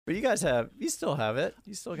But you still have it.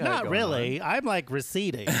 You still got it Not going really. on. I'm like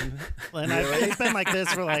receding. And it's been like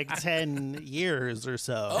this for like 10 years or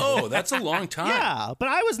so. Oh, that's a long time. Yeah, but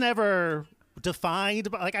I was never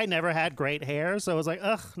defined, but like I never had great hair, so I was like,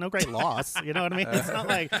 ugh, no great loss. You know what I mean? It's not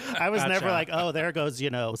like I was never like, oh, there goes,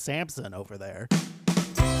 Samson over there.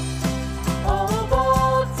 All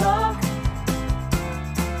ball talk,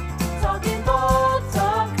 talking ball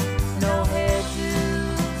talk. No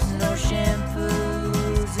hairdos, no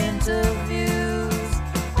shampoos, interviews,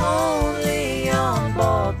 only on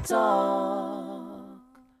Ball Talk.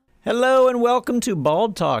 Hello and welcome to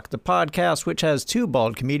Bald Talk, the podcast which has two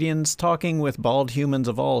bald comedians talking with bald humans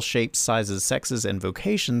of all shapes, sizes, sexes, and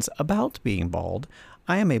vocations about being bald.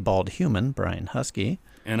 I am a bald human, Brian Husky.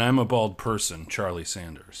 And I'm a bald person, Charlie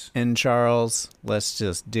Sanders. And Charles, let's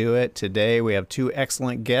just do it. Today we have two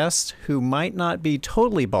excellent guests who might not be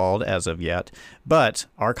totally bald as of yet, but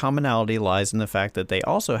our commonality lies in the fact that they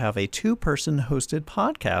also have a two-person hosted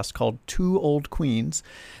podcast called Two Old Queens,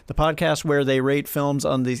 the podcast where they rate films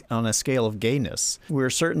on a scale of gayness.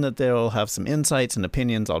 We're certain that they'll have some insights and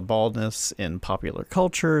opinions on baldness in popular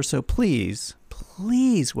culture, so please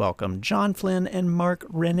welcome John Flynn and Mark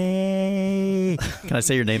Renee. Can I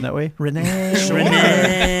say your name that way? Renee.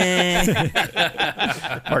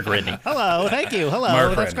 Mark Renee. Hello, thank you. Hello,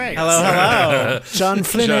 Mark that's Rennie. great. Hello. John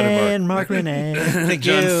Flynn Shout out, Mark. and Mark Renee. Thank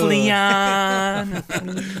you.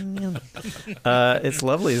 It's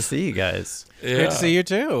lovely to see you guys. Yeah. Good to see you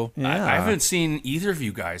too. Yeah. I haven't seen either of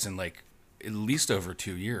you guys in like at least over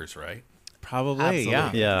 2 years, right? Probably,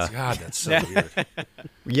 yeah. Yeah. God, that's so weird.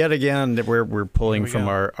 Yet again, we're pulling Here we from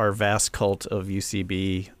go. our vast cult of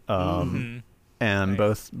UCB. And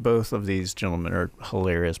both of these gentlemen are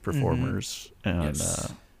hilarious performers, and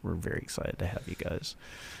Yes. we're very excited to have you guys.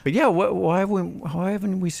 But yeah, why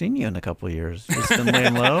haven't we seen you in a couple of years? It's been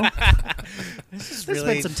laying low. There's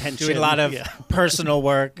Really been some tension. doing a lot of personal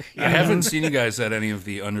work. I haven't seen you guys at any of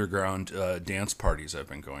the underground dance parties I've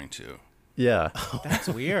been going to. Yeah. That's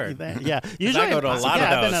weird. Yeah, usually I go to a lot of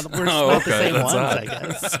I've those. been we're Oh, not the okay, same that's ones, odd. I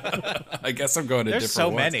guess. I guess I'm going to There's different so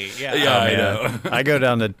ones. many. Yeah, Yeah. I man. know. I go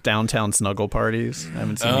down to downtown snuggle parties. I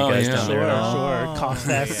haven't seen Oh, you guys yeah. down Sure, there at all. sure. Cough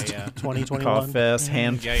Fest yeah. 2021. Cough Fest,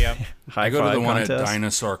 hand Yeah. high I go to five the one contest. at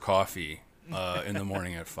Dinosaur Coffee in the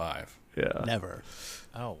morning at 5. Yeah. Never.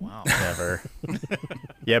 Oh, wow. Never.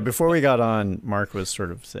 Yeah, before we got on, Mark was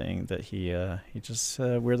sort of saying that he just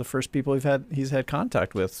we're the first people he's had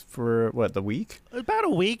contact with for what, the week? About a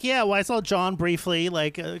week, yeah. Well, I saw John briefly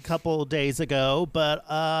like a couple days ago, but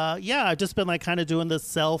yeah, I've just been like kind of doing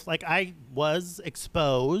this like I was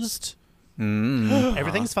exposed.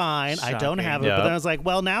 Everything's fine. I don't Shocking. have it. Yeah. But then I was like,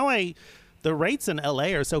 well, now the rates in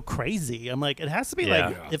LA are so crazy. I'm like, it has to be like,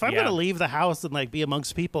 Yeah. if I'm Yeah. going to leave the house and like be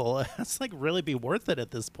amongst people, it has to like really be worth it at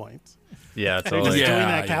this point. Yeah, Just totally. Yeah, doing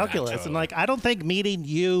that yeah, calculus. totally. And like, I don't think meeting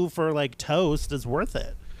you for like toast is worth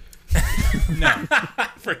it.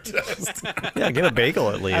 For toast. Yeah, get a bagel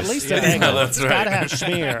at least. At least Yeah, a bagel. that's It's right. got to have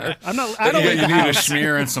schmear. I don't You leave the need a house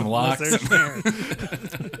schmear and some unless locks. there's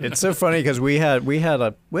schmear. It's so funny because we had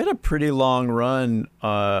a pretty long run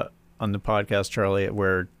on the podcast, Charlie,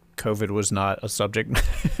 where COVID was not a subject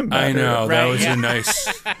matter. I know. That Right, was yeah. a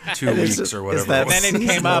nice 2 Is weeks it- or is whatever. that- it was. Then it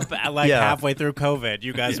came up like Yeah. halfway through COVID.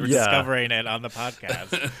 You guys were Yeah. discovering it on the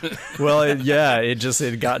podcast. Well, it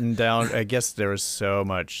had gotten down. I guess there was so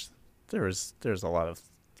much. There's a lot of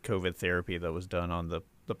COVID therapy that was done on the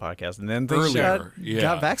podcast, and then things Earlier, yeah.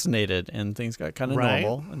 got vaccinated, and things got kind of Right.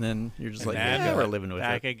 normal, and then you're just like, then yeah, we're living with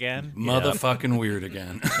Back it. again. Motherfucking weird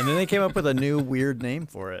again. And then they came up with a new weird name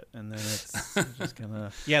for it, and then it's just kind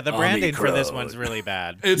of. Yeah, the branding for this Omicron. one's really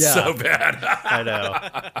bad. It's Yeah. so bad. I know.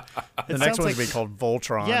 The next sounds one's like- gonna be called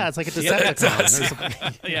Voltron. Yeah, it's like a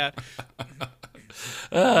Decepticon. Yeah.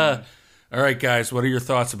 All right, guys, what are your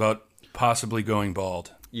thoughts about possibly going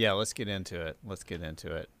bald? Yeah, let's get into it.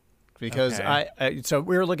 Because Okay. so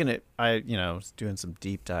we were looking at, was doing some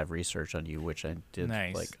deep dive research on you, which I did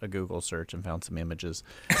Nice. like a Google search and found some images.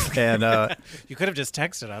 And You could have just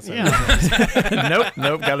texted us.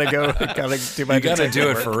 nope, gotta do my You got to detective do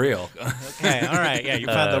it work. for real. Okay, all right. Yeah, you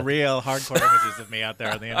found the real hardcore images of me out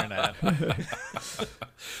there on the internet.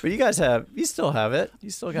 But you still have it. You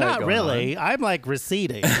still got it Not going really. on. I'm like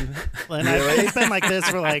receding. And it's been like this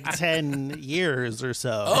for like 10 years or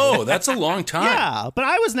so. Oh, that's a long time. Yeah, but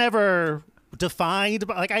I was never defined,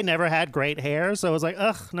 but like I never had great hair, so I was like,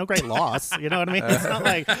 ugh, no great loss. You know what I mean? It's not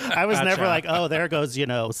like I was never like, oh, there goes,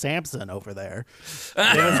 Samson over there.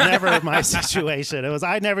 It was never my situation. It was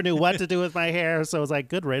I never knew what to do with my hair, so it was like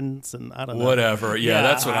good riddance, and I don't know. Whatever. Yeah, Yeah.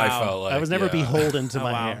 that's what I Wow. felt like. I was never yeah. beholden to Oh,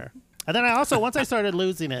 my wow. hair. And then I also, once I started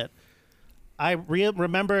losing it, I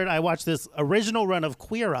remembered I watched this original run of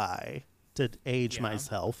Queer Eye to age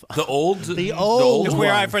myself. The old old The Queer one.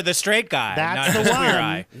 Eye for the straight guy. That's not the just Queer one.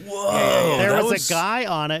 Eye. Whoa. There that was a guy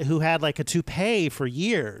on it who had like a toupee for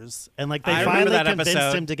years, and like they I remember finally that convinced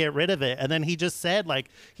episode. him to get rid of it. And then he just said like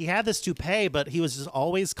he had this toupee, but he was just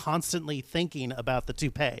always constantly thinking about the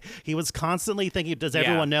toupee. He was constantly thinking, does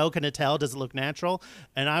everyone know? Can it tell? Does it look natural?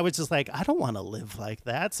 And I was just like, I don't want to live like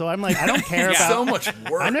that. So I'm like, I don't care about So much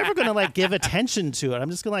work. I'm never gonna like give attention to it. I'm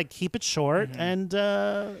just gonna like keep it short, and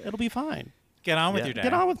it'll be fine. Get on with your day.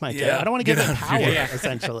 Get on with my day. Yeah, I don't want to give get it on power, with your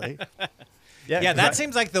essentially. Yeah, that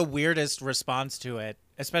seems like the weirdest response to it,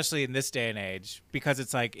 especially in this day and age, because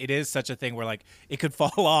it's like it is such a thing where like it could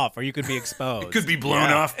fall off or you could be exposed. It could be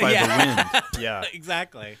blown off by the wind. Yeah.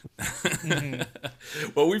 Exactly.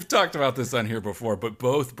 Well, we've talked about this on here before, but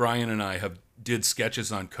both Brian and I did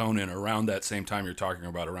sketches on Conan around that same time you're talking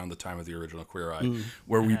about, around the time of the original Queer Eye,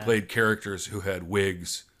 where we played characters who had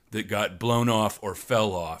wigs that got blown off or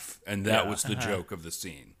fell off, and that was the joke of the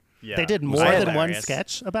scene. Yeah. They did more than one hilarious.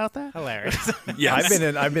 sketch about that. Hilarious. Yes.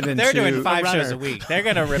 I've been in They're two, doing 5 shows runner. a week. They're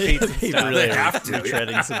gonna repeat some They stuff. really have to.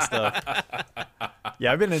 retreading some stuff.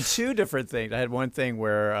 Yeah, I've been in two different things. I had one thing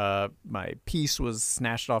where my piece was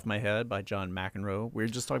snatched off my head by John McEnroe. We were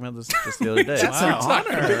just talking about this just the other day. That's an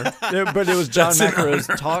honor. Yeah, but it was John That's an McEnroe's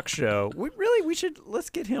talk show. Let's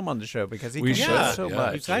get him on the show because he We can should, show so yeah.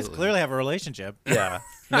 much. You guys clearly have a relationship. Yeah.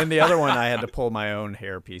 And then the other one, I had to pull my own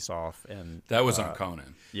hair piece off, and That was on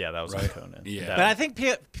Conan. yeah, that was on Right. Conan. Yeah. That- But I think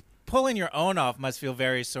pulling your own off must feel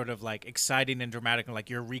very sort of like exciting and dramatic, and like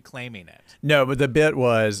you're reclaiming it. No, but the bit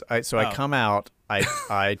was I come out.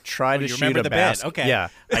 I try to you shoot remember a the bit. basket. Okay. Yeah,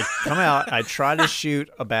 I come out. I try to shoot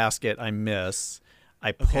a basket. I miss.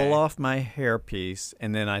 I pull Okay. off my hairpiece,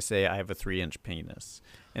 and then I say I have a 3-inch penis.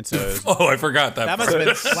 And so, it was- Oh, I forgot that. That part.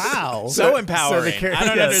 must have been Wow. so empowering. char- I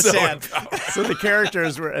don't yeah, understand. so the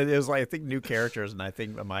characters were. It was like I think new characters, and I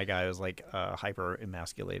think my guy was like a hyper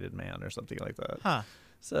emasculated man or something like that. Huh.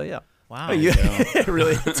 So yeah. Wow. Oh, you, it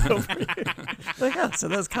really hits over you. Like, yeah, so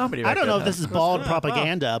that's comedy. I back don't know then. if this is bald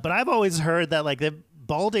propaganda, but I've always heard that like the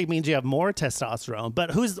balding means you have more testosterone.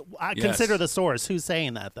 But I Yes. consider the source. Who's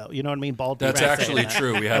saying that though? You know what I mean? Bald. That's people actually saying that.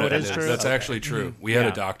 true. We had Oh, it is true? That's Okay. actually true. We had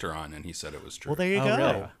Yeah. a doctor on, and he said it was true. Well, there you Oh, go.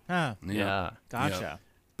 really? Huh. Yeah. Gotcha.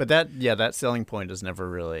 But that selling point is never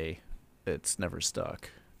really, it's never stuck.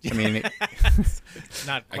 I mean,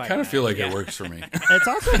 Not I quite kind of that. feel like Yeah. it works for me. It's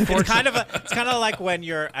also It's unfortunate. it's kind of like when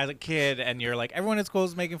you're as a kid and you're like, everyone at school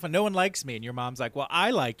is making fun. No one likes me, and your mom's like, well, I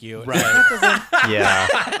like you. Right. yeah,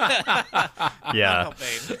 yeah.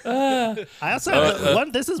 I also have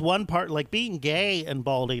one. This is one part. Like being gay and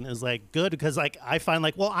balding is like good because like I find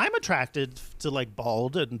like I'm attracted to like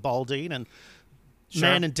bald and balding and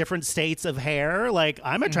men in different states of hair. Like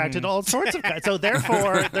I'm attracted to all sorts of guys. So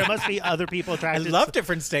therefore, there must be other people I attracted. love to,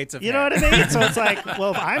 different states of you know hair. what I mean? So it's like,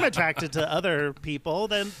 well, if I'm attracted to other people,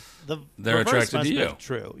 then They're reverse attracted to must be you.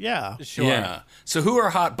 True. Yeah. Sure. Yeah. So who are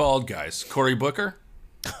hot bald guys? Cory Booker?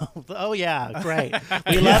 Oh yeah. Great.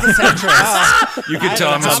 We love the centrists. You could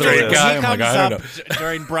tell I'm a Top straight list. guy. He I'm like, comes I don't up know.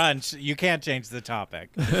 during brunch. You can't change the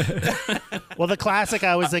topic. Well, the classic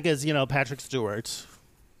I always think is Patrick Stewart.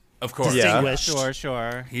 Of course. Yeah. Distinguished.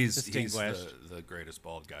 Sure. He's distinguished. the greatest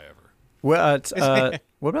bald guy ever. Well,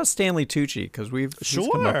 what about Stanley Tucci? Because he's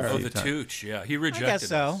come up a Sure. Oh, few the times. Tooch. Yeah, he I rejected guess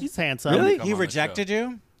so. us. He's handsome. Really? Come He on the rejected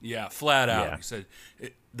you? Yeah, flat out. Yeah. He said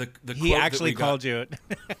the He quote that actually we got- called you.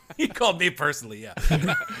 He called me personally, yeah.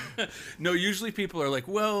 No, usually people are like,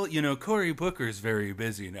 well, Cory Booker's very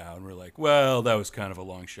busy now. And we're like, well, that was kind of a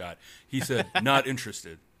long shot. He said, not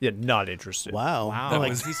interested. Yeah, not interested. Wow. Wow.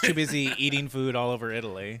 Like He's too busy eating food all over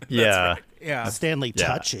Italy. Yeah, Yeah. Stanley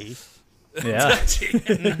Yeah. Tucci. yeah.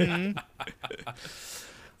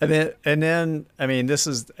 And then, I mean,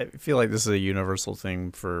 I feel like this is a universal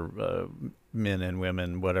thing for men and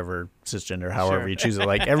women, whatever cisgender, however Sure. you choose it.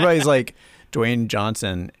 Like everybody's like Dwayne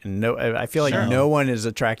Johnson, and I feel like no one is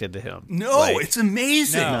attracted to him. No, Like, it's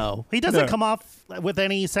amazing. No, he doesn't No. come off with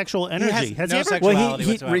any sexual energy. has he no ever? sex- well, sexuality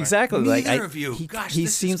whatsoever. exactly. Like Neither of you. he, Gosh, he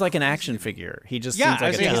this seems is like an crazy action to me. figure. He just Yeah, seems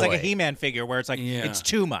like a he's like a toy. He-Man figure where it's like, Yeah. it's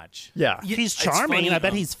too much. Yeah, He's It's charming, and I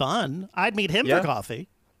funny, bet he's fun. I'd meet him Yeah. for coffee.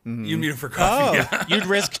 You need him for Oh, coffee. Yeah. you'd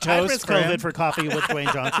risk I'd toast risk for him? COVID for coffee with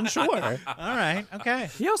Dwayne Johnson. Sure. All right, okay.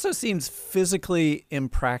 He also seems physically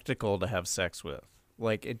impractical to have sex with.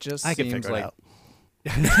 Like it just I can seems figure like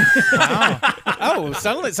it out. Oh,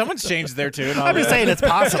 suddenly someone's changed their tune. I'm just saying it's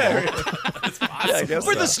possible. is possible. I guess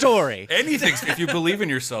For the story. Anything's, if you believe in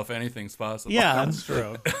yourself, anything's possible. Yeah, that's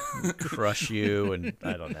true. Crush you, and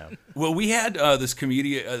I don't know. Well, we had this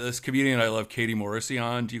comedian I love, Katie Morrissey,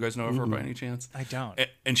 on. Do you guys know of her by any chance? I don't.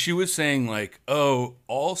 And she was saying, like, oh,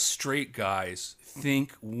 all straight guys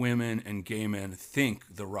think women and gay men think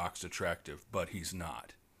The Rock's attractive, but he's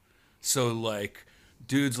not. So, like,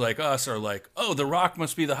 dudes like us are like, oh, The Rock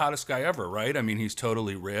must be the hottest guy ever, right? I mean, he's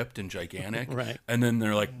totally ripped and gigantic. Right. And then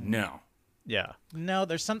they're like, no. Yeah. No,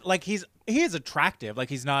 there's some like he is attractive. Like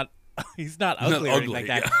he's not ugly or anything ugly, like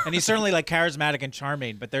that. yeah. And he's certainly like charismatic and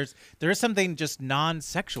charming, but there is something just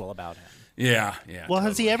non-sexual about him. Yeah, yeah. Well,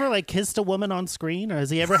 has he ever like kissed a woman on screen, or has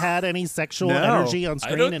he ever had any sexual No. energy on I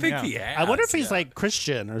screen? don't And- think he has. I wonder if he's yeah. like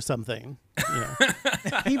Christian or something. Yeah.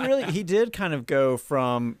 He did kind of go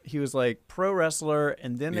from, he was like pro wrestler,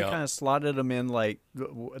 and then they Yeah. kind of slotted him in like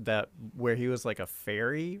that where he was like a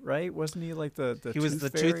fairy, right? Wasn't he like the He was the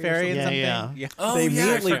fairy tooth or fairy and something? something. Yeah. Oh, They yeah,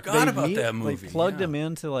 immediately- I forgot they about that immediately, movie. plugged yeah. him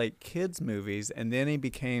into like kids movies, and then he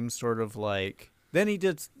became sort of like, then he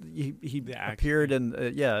appeared in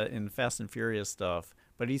in Fast and Furious stuff,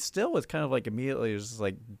 but he still was kind of like immediately just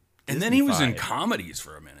like And then he was in Disney-fied. comedies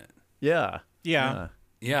for a minute. Yeah. Yeah.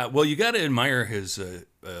 Yeah, well, you got to admire his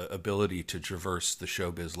ability to traverse the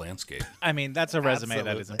showbiz landscape. I mean, that's a resume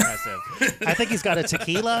that is impressive. I think he's got a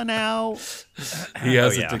tequila now. He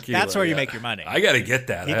has yeah. a tequila. That's where you yeah. make your money. I got to get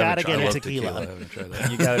that. You I haven't gotta tried- get I a love tequila. I haven't tried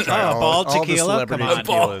that. You gotta try Oh, all bald the tequila? celebrity Come on.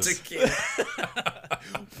 Bald tequilas. tequila.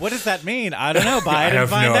 What does that mean? I don't know. Buy I it and have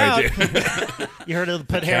find no out. idea. You heard of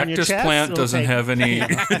put hair in your Cactus chest? plant It'll doesn't take- have any.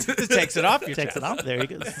 It takes it off your Takes chest. it off. There you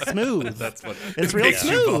go. Smooth. That's what It's it real makes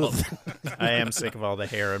you bald. smooth. I am sick of all the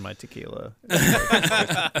hair in my tequila.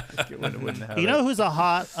 You know who's a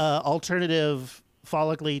hot alternative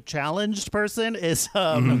follically challenged person is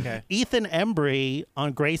Okay. Ethan Embry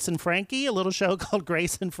on Grace and Frankie, a little show called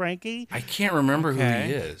Grace and Frankie. I can't remember who Okay.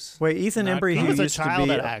 he is. Wait, Ethan Embry, He who was a used to child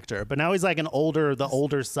be actor, but now he's like the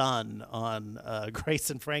older son on Grace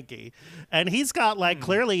and Frankie, and he's got like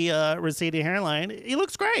clearly receding hairline. He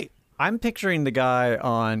looks great. I'm picturing the guy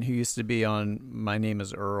on who used to be on My Name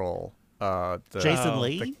Is Earl. Jason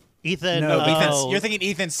Lee, Ethan. No, You're thinking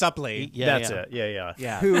Ethan Suplee. Yeah, That's yeah. it. Yeah.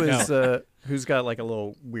 Yeah. Who is who's got like a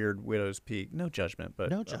little weird widow's peak? No judgment, but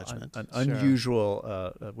No judgment. An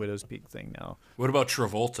unusual widow's peak thing now. What about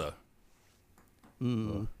Travolta?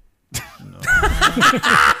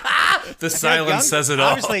 The silence says it all.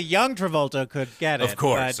 Obviously, young Travolta could get it. Of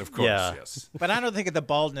course, but, Yeah. yes. But I don't think the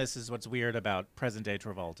baldness is what's weird about present day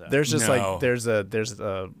Travolta. There's just No. like there's a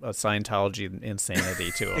Scientology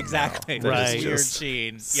insanity to him. exactly. now. That Right. is Weird just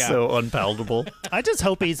sheen. Yeah. So unpalatable. I just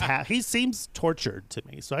hope he's he seems tortured to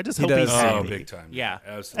me, so I just hope does. he's Oh, happy. big time. Yeah.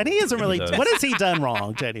 Absolutely. And he hasn't really. does. What has he done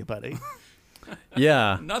wrong to anybody?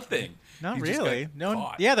 Yeah. Nothing. Not He just really. got No.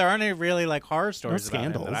 caught. Yeah, there aren't any really like horror stories about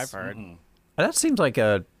him scandals. that I've heard. That seems like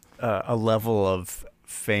a level of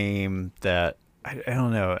fame that I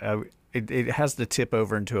don't know. It has to tip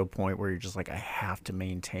over into a point where you're just like, I have to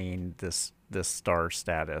maintain this star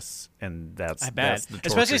status, and that's I bet, that's the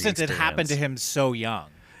especially torturing since it happened to experience. him so young.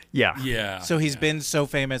 Yeah. Yeah. So he's yeah. been so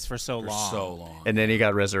famous for so for long. so long. And then he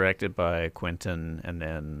got resurrected by Quentin, and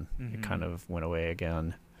then it kind of went away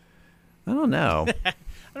again. I don't know.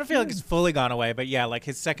 I don't feel like it's fully gone away, but yeah, like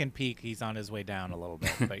his second peak, he's on his way down a little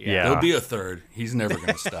bit. But yeah, Yeah. There'll be a third. He's never going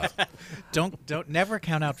to stop. don't never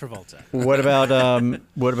count out Travolta. what about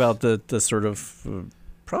the sort of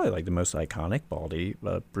probably like the most iconic baldy,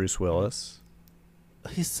 Bruce Willis?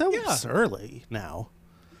 He's so Yeah. surly now.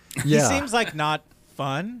 He seems like not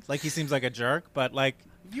fun. Like he seems like a jerk, but like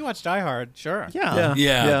if you watch Die Hard, sure. Yeah.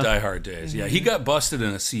 Yeah, Die Hard days. Yeah, he got busted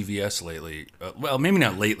in a CVS lately. Well, maybe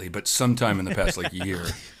not lately, but sometime in the past like year.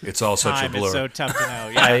 It's all such a Time blur. is so tough to know.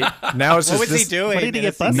 Yeah. Now it's What just was he this- doing? What did he in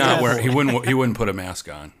a get busted CVS? Not for? where he wouldn't put a mask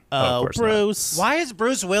on. Oh, course not. Bruce. Why is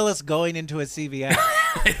Bruce Willis going into a CVS?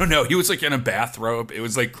 I don't know. He was like in a bathrobe. It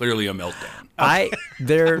was like clearly a meltdown. I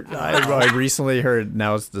recently heard.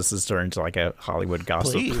 Now this is turning to like a Hollywood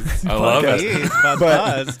gossip. Please. I love it. Jeez, but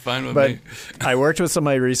buzz. Fine with But me. I worked with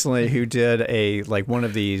somebody recently who did one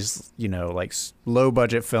of these, like low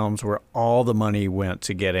budget films where all the money went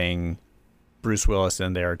to getting Bruce Willis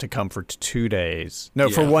in there to come for 2 days. No,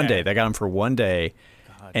 for Yeah. 1 day. They got him for 1 day,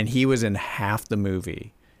 and he was in half the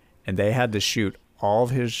movie, and they had to shoot all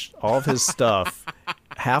of his stuff,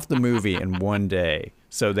 half the movie in 1 day.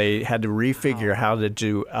 So they had to refigure how to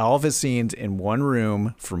do all of his scenes in one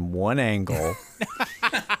room from one angle.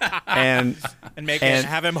 And And And-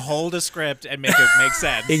 have him hold a script and make it make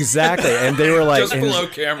sense. Exactly. And they were like, Just below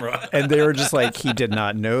camera. and they were just like, he did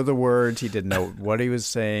not know the words. He didn't know what he was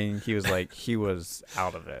saying. He was like, he was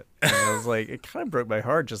out of it. And I was like, it kind of broke my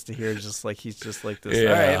heart just to hear just like, he's just like this, Yeah.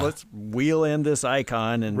 all right, let's wheel in this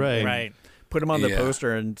icon and, Right. and Right. put him on the Yeah.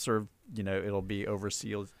 poster and sort of, it'll be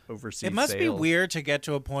overseas It must be sales. weird to get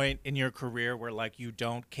to a point in your career where like you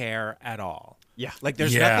don't care at all. Yeah. Like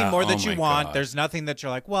there's Yeah, nothing more oh that you my want. God. There's nothing that you're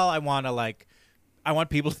like, well, I want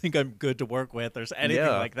people to think I'm good to work with or anything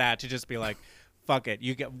Yeah. like that. To just be like, fuck it.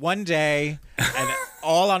 You get one day and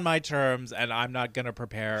all on my terms, and I'm not gonna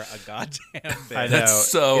prepare a goddamn thing. I know. That's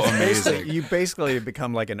so It's amazing. basically- You basically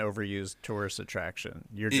become like an overused tourist attraction.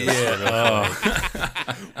 You're just Yeah.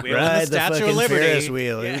 Wheel in the Statue of Liberty.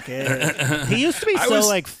 wheel. Who cares? He used to be I so was-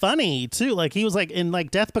 like funny too. Like he was like in like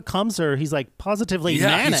Death Becomes Her. He's like positively Yeah,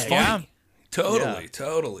 manic. he's funny. Yeah.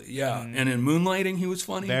 Totally. Yeah. And in Moonlighting, he was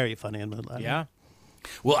funny. Very funny in Moonlight. Yeah.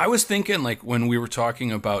 Well, I was thinking, like, when we were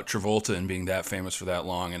talking about Travolta and being that famous for that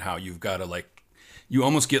long and how you've got to, like, you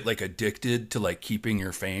almost get, like, addicted to, like, keeping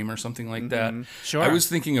your fame or something like that. Sure. I was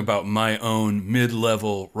thinking about my own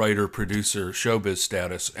mid-level writer-producer showbiz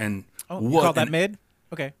status and Oh, you what call that an- mid?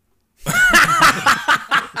 Okay.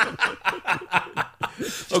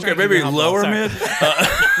 Okay, maybe humble, lower sorry. mid?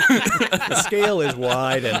 The scale is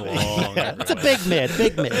wide and long. It's a big mid,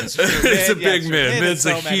 big mid. It's a Yeah, big sure. mid. Mid Mid's is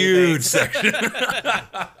a so many huge things. section.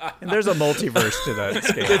 And there's a multiverse to that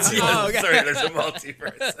scale. Sorry, there's a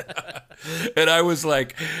multiverse. And I was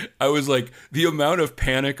like, the amount of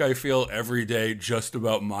panic I feel every day just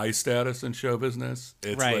about my status in show business.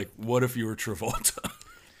 It's Right. like, what if you were Travolta?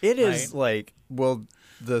 It is Right. like, well,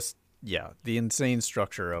 the insane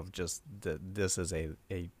structure of just this is a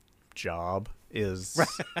job is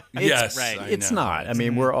Yes, right. I it's know. not. I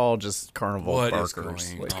mean, we're all just carnival What is barkers,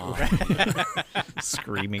 going like, on?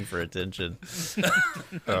 screaming for attention.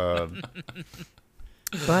 But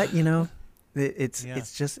it's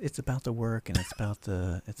about the work and it's about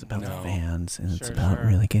the No. fans and it's Sure, about sure.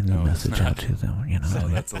 really getting No, the it's message not. out to them. No,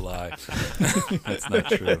 that's a lie. That's not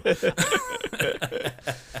true.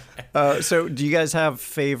 So do you guys have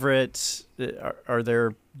favorite?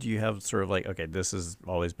 Do you have sort of like, okay, this has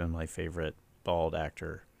always been my favorite bald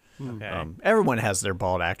actor? Okay. Everyone has their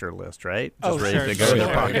bald actor list, right? Just Oh, ready sure, to go sure, in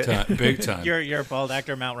their sure. Big pocket. time. Big time. You're a bald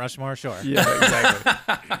actor, Mount Rushmore, sure. Yeah, exactly.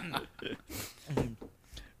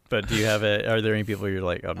 But do you have it? Are there any people you're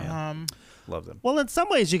like, oh man, love them? Well, in some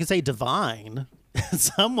ways, you could say Divine. In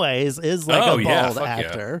some ways, is like Oh, a yeah, bald fuck yeah.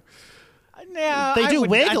 actor. Yeah, They do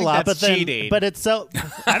wig I a think lot, but that's then, cheating. but it's so.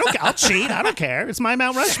 I'll cheat. I don't care. It's my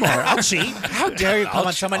Mount Rushmore. I'll cheat. How dare you come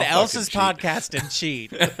on someone I'll else's fucking podcast and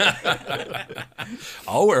cheat?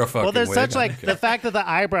 I'll wear a fucking Well, there's wig. such I like don't the care. fact that the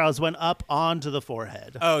eyebrows went up onto the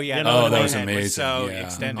forehead. Oh yeah, You know Oh, what I that mean? was forehead amazing. so yeah.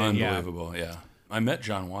 extended. Yeah. Unbelievable. Yeah. I met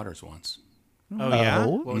John Waters once. Oh yeah. Oh.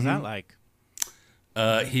 What was that like?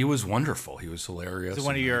 He was wonderful. He was hilarious. Is it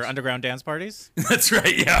one of and your nice. underground dance parties? That's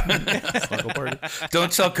right. Yeah.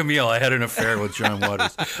 Don't tell Camille I had an affair with John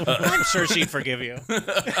Waters. I'm sure she'd forgive you.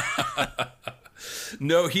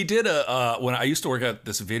 No, he did when I used to work at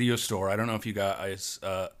this video store. I don't know if you guys.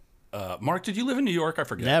 Mark, did you live in New York? I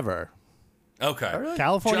forget. Never. Okay.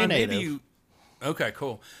 California John, native. maybe you. Okay,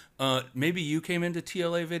 cool. Maybe you came into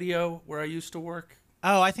TLA Video where I used to work.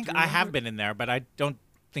 Oh, I think I have been in there, but I don't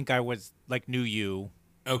think I was like knew you.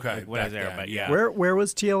 Okay, when I was back there, then, but yeah. Where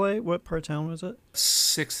was TLA? What part of town was it?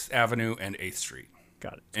 6th Avenue and 8th Street.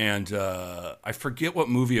 Got it. And I forget what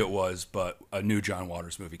movie it was, but a new John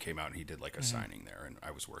Waters movie came out, and he did like a signing there, and I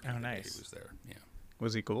was working. Oh, the day nice. He was there. Yeah,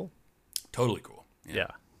 Was he cool? totally cool. Yeah.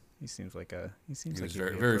 He seems like He like was he'd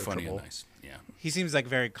very, be very funny and approachable. nice. Yeah. He seems like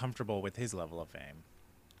very comfortable with his level of fame.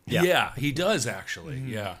 Yeah. Yeah, he does actually.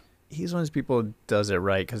 Yeah. He's one of those people who does it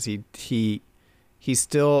right because he's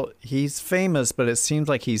famous, but it seems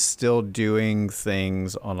like he's still doing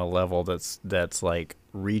things on a level that's like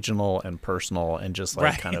regional and personal and just like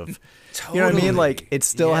Right. kind of, you know what I mean? Totally. Like it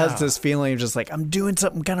still has Yeah. this feeling of just like I'm doing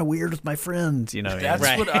something kind of weird with my friends, you know? what I mean? That's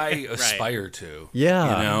Right. what I aspire to.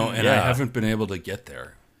 Yeah. You know, and I Yeah. haven't been able to get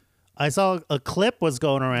there. I saw a clip was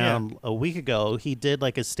going around a week ago. He did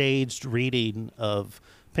like a staged reading of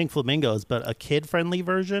Pink Flamingos, but a kid-friendly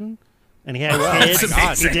version. And he had that's kids.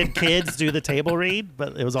 amazing. He did kids do the table read,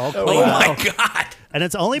 but it was all clean. Oh my God. And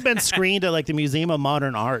it's only been screened at like the Museum of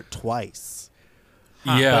Modern Art twice.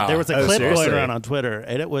 Yeah. But there was a Oh, clip seriously? going around on Twitter,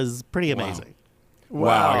 and it was pretty amazing.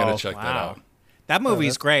 Wow. I gotta check that Wow. out. That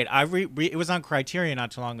movie's great. It was on Criterion not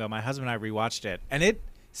too long ago. My husband and I rewatched it, and it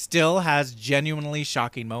still has genuinely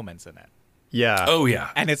shocking moments in it. Yeah. Oh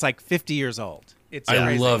yeah. And it's like 50 years old. It's I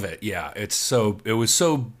crazy. love it. Yeah, it was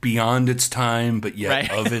so beyond its time, but yet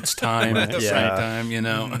Right. of its time at the same Yeah. time. You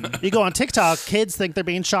know. You go on TikTok, kids think they're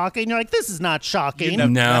being shocking. You're like, this is not shocking.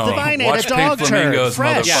 No, Divine ate watch a dog Pink turd. Flamingos,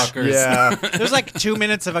 Fresh. motherfuckers. Yeah. There's like 2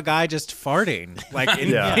 minutes of a guy just farting, like in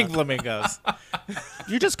Yeah. Pink Flamingos.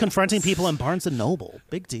 You're just confronting people in Barnes and Noble.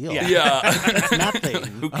 Big deal. Yeah. It's nothing.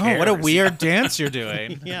 Who Oh, what a cares? weird dance you're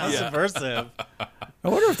doing. Yeah. How subversive. I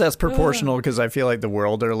wonder if that's proportional because I feel like the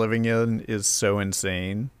world they're living in is so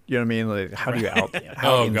insane. You know what I mean? Like, how do you how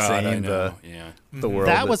Oh insane God, I know. the world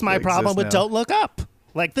That was my problem with exists now. Don't Look Up.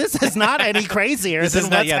 Like, this is not any crazier This than is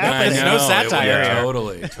not- what's yeah, I happening. There's know. no satire Yeah, here.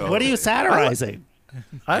 totally. What are you satirizing?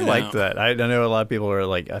 I know. like that. I know a lot of people are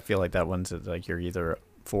like, I feel like that one's like you're either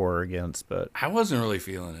for or against, but I wasn't really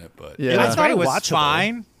feeling it, but yeah. I I thought it was watchable.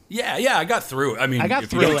 fine. yeah, I got through it. I mean, I got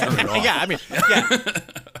if you through don't it. turn it off. Yeah, I mean, yeah.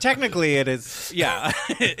 Technically, it is. Yeah,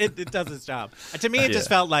 it does its job. To me, it just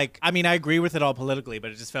Yeah. felt like. I mean, I agree with it all politically,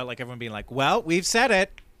 but it just felt like everyone being like, "Well, we've said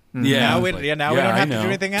it. Yeah, Now we, like, now we yeah, don't I have to know. do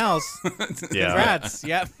anything else." yeah. Congrats.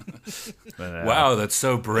 Yep. But, Wow, that's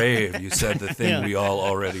so brave. You said the thing Yeah. we all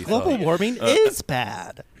already Global thought. warming is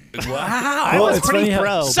bad. Wow. I Well, was it's pretty funny how-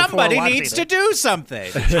 pro. before Somebody watching needs it. to do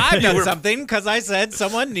something. I've done something because I said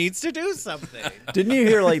someone needs to do something. Didn't you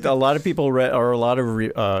hear like a lot of people read, or a lot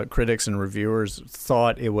of critics and reviewers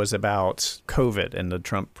thought it was about COVID and the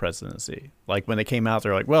Trump presidency? Like when they came out,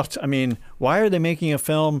 they're like, well, I mean, why are they making a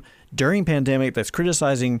film during pandemic that's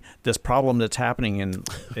criticizing this problem that's happening? And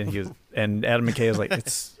he was, and Adam McKay was like,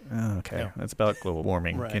 it's okay, it's about global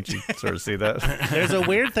warming. Right. Can't you sort of see that? There's a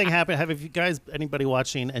weird thing happen. Have you guys, anybody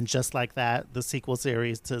watching And Just Like That, the sequel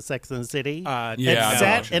series to Sex and the City? Yeah, It's I know.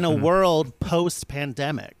 set in a world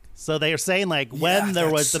post-pandemic. So they are saying like when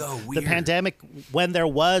there was that's so the weird. pandemic, when there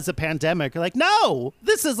was a pandemic, you're like, no,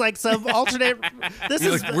 this is like some alternate. This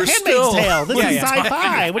You're is like, we're Handmaid's still- Tale. This Yeah, is yeah.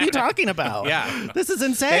 sci-fi. What are you talking about? Yeah. this is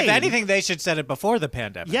insane. If anything, they should set it before the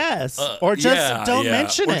pandemic. yes, or just Yeah, don't yeah.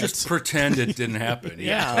 mention or it. just pretend it didn't happen.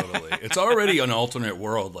 Yeah, Yeah. totally. It's already an alternate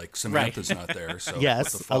world. Like Samantha's not there. So what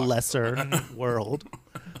yes, the a fuck? lesser world.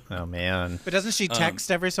 Oh man. But doesn't she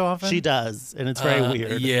text every so often? She does, and it's very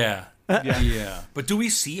weird. Yeah. Yeah. But do we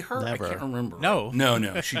see her? Never. I can't remember. No. No.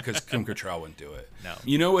 Because Kim Cattrall wouldn't do it. No.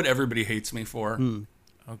 You know what everybody hates me for?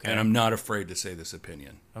 Okay. And I'm not afraid to say this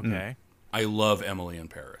opinion. okay. I love Emily in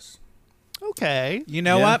Paris. Okay. You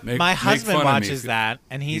know Yeah. what? Make- My make husband fun of me watches if you- that,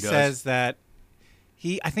 and he He does? says that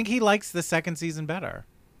I think he likes the second season better,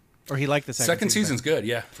 or he liked the Second season's good.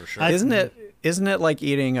 Yeah, for sure. Isn't it like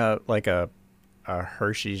eating a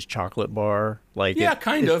Hershey's chocolate bar? Like yeah, it,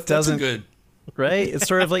 kind it of. That's a doesn't good. right. It's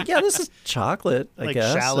sort of like this is chocolate, I Like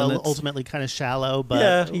guess. and shallow, it's- ultimately kind of shallow, but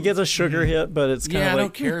yeah, you get a sugar hit, but it's kind Yeah, I of don't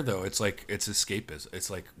like care though. It's like it's escapism. It's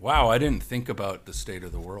like wow, I didn't think about the state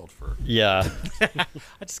of the world for. yeah.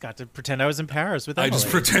 I just got to pretend I was in Paris with I Emily. just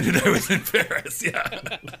pretended I was in Paris.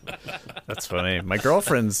 Yeah. That's funny. My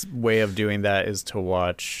girlfriend's way of doing that is to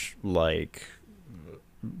watch like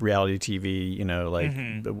reality TV, like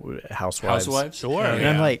the Housewives. Housewives. Sure. And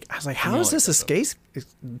Yeah. I was like, how know is like this that escape?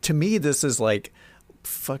 To me, this is like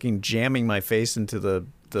fucking jamming my face into the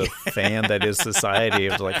fan that is society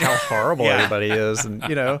of like how horrible Yeah. everybody is, and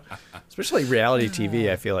especially reality TV.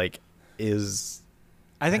 I feel like is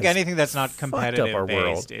I think has anything that's not fucked up competitive our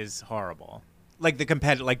world. based is horrible. Like the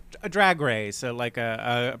competitive, like a drag race, or like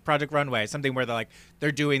a Project Runway, something where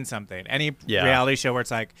they're doing something. Any Yeah. reality show where it's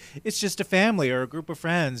like it's just a family or a group of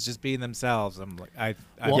friends just being themselves. I'm like,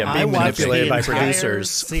 Well, Yeah, I being watched the manipulated by entire producers.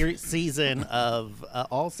 season of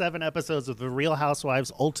all 7 episodes of The Real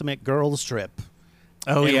Housewives Ultimate Girls Trip.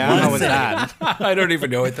 oh In yeah, one how was sitting. that? I don't even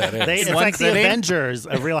know what that is. It's One like the city? Avengers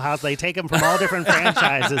of Real House. They take them from all different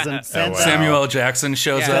franchises and send them. Samuel L. Jackson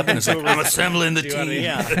shows Yeah. up and it's like, I'm assembling the team.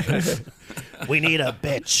 Yeah. We need a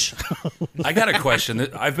bitch. I got a question.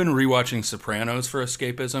 I've been rewatching Sopranos for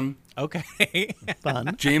escapism. Okay,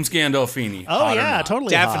 Fun. James Gandolfini. Oh, hot or yeah, not?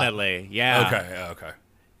 totally. hot. definitely, yeah. Okay.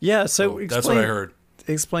 yeah. So That's what I heard.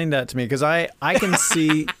 Explain that to me because I can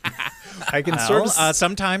see. I can sort Well, of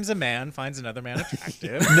sometimes a man finds another man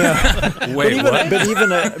attractive. Wait, what?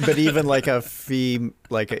 but even like a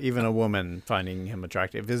even a woman finding him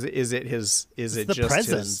attractive is it It's just the his-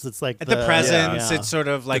 presence. It's like At the presence, yeah. it's sort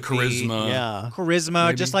of like charisma. Yeah.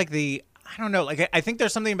 charisma, just like the I don't know. Like I think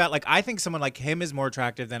there's something about like I think someone like him is more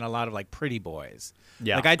attractive than a lot of like pretty boys.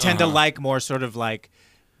 Yeah. Like I tend to like more sort of like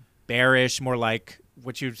bearish, more like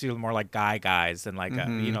what you see more like guys than like a,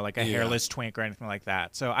 like a hairless twink or anything like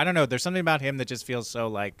that. So I don't know. There's something about him that just feels so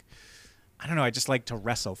like I don't know. I just like to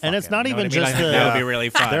wrestle. And it's not you know even what I mean? just I think the- that would be really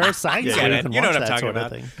fun. There are sites Yeah, where get you it. can You know watch what I'm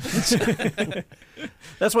that talking sort of about. thing.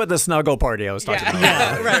 That's what the snuggle party I was talking about.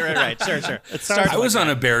 Yeah, right. Sure. starts I was on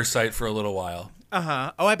a bear site for a little while.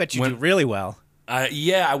 Oh, I bet you do really well.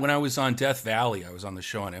 Yeah, when I was on Death Valley, I was on the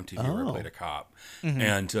show on MTV where I played a cop,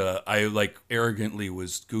 and I like arrogantly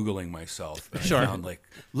was Googling myself. And I found like,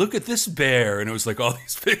 look at this bear, and it was like all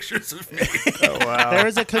these pictures of me. There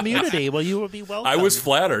is a community. Well, you would be welcome. I was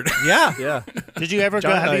flattered. Yeah. Yeah. Did you ever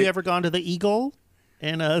John, have you ever gone to the Eagle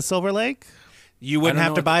in Silver Lake? You wouldn't I don't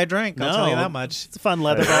have know to what buy a drink. I'll tell you No. that much. It's a fun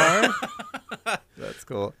leather bar. That's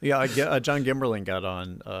cool. Yeah, John Gimberling got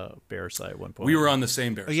on Bear site at one point. We were on the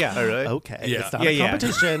same bear. Oh, yeah. Oh, really? Okay, Yeah. it's not Yeah, a yeah.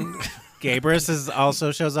 competition. Gabrus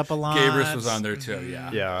also shows up a lot. Gabrus was on there too.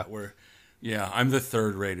 Yeah. Yeah. I'm the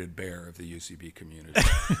third-rated bear of the UCB community.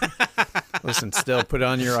 Listen, still put it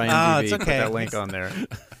on your IMDb. Oh, it's Put okay. that link on there.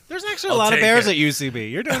 There's actually a lot of take bears it. at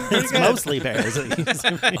UCB. You're doing pretty It's good. mostly bears.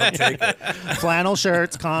 I'll take it. Flannel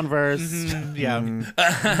shirts, Converse.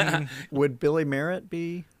 Yeah. Would Billy Merritt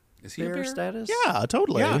be Is he a bear bear? status? Yeah,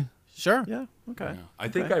 totally. Yeah. Sure. Yeah. Okay. I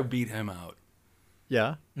think I beat him out.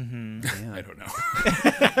 Yeah. I don't know.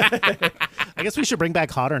 I guess we should bring back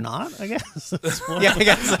Hot or Not, I guess. Yeah, I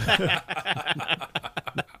guess.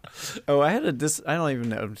 Oh, I had a I don't even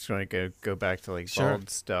know. I'm just going to go back to like Sure. bald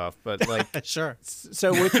stuff, but like Sure.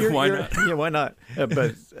 so with your Why your- not? yeah, why not?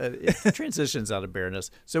 But it transitions out of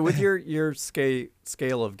bareness. So with your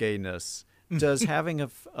scale of gayness, does having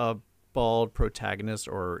a bald protagonist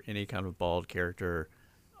or any kind of bald character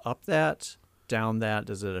up that, down that?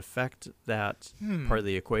 Does it affect that part of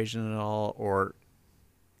the equation at all, or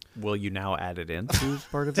will you now add it into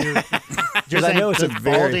part of your? Because I know it's a does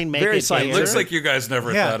very balding make very it scientific. gayer? Looks like you guys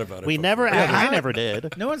never Yeah. thought about it. We before. never. Yeah. I never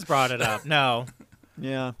did. No one's brought it up. No.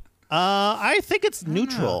 Yeah. I think it's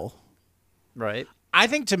neutral. Right. I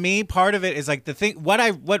think to me, part of it is like the thing. What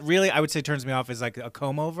really I would say turns me off is like a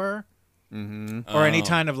comb over, or any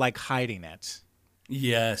kind of like hiding it.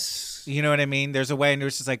 Yes. You know what I mean? There's a way, and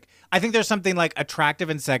there's just like I think there's something like attractive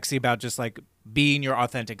and sexy about just like being your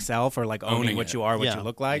authentic self, or like owning what it. you are, what Yeah. you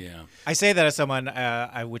look like. Yeah. I say that as someone,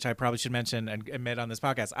 which I probably should mention and admit on this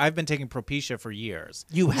podcast. I've been taking Propecia for years.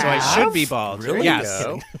 You so I have? should be bald. Really? Yes.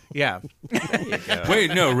 Go. Yeah.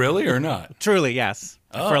 Wait, no, really or not? Truly, yes.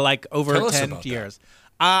 Oh, For like over tell us 10 about that. years.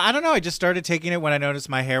 I don't know. I just started taking it when I noticed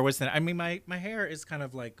my hair was thin. I mean, my hair is kind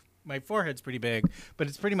of like, my forehead's pretty big, but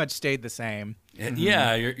it's pretty much stayed the same. And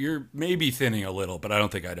yeah, you're maybe thinning a little, but I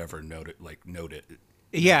don't think I'd ever note it.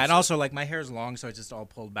 Yeah, and also like my hair is long, so it's just all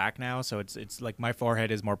pulled back now. So it's like my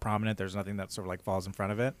forehead is more prominent. There's nothing that sort of like falls in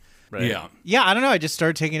front of it. Right. Yeah. Yeah, I don't know. I just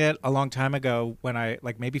started taking it a long time ago when I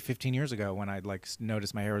like maybe 15 years ago when I like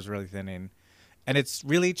noticed my hair was really thinning, and it's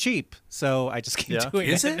really cheap. So I just keep Yeah. doing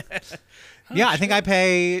Is it. it? Yeah, I think I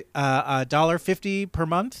pay $1.50 per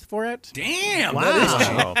month for it. Damn. Wow. That is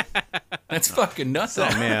cheap. Oh, That's fucking nuts. oh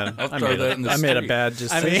man, I'll I throw made, that in the I made a street. bad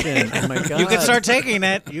decision. oh my god. You could start taking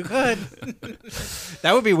it. You could.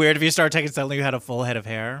 That would be weird if you start taking suddenly you had a full head of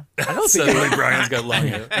hair. Suddenly Brian's got long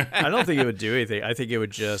hair. I don't think it would do anything. I think it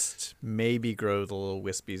would just maybe grow the little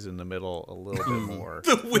wispies in the middle a little bit more.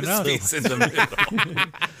 The wispies in the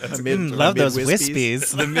middle. Love those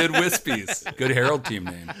wispies. The mid wispies. Good Herald team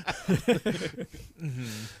name.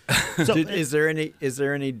 So, Is there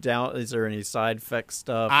any doubt? Is there any side effect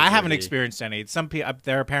stuff? I Is there haven't any- experienced any. Some people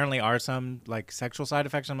there apparently are some like sexual side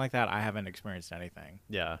effects, something like that. I haven't experienced anything.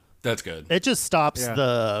 Yeah. That's good. it just stops Yeah.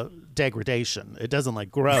 the degradation. It doesn't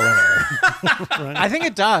like grow hair. I think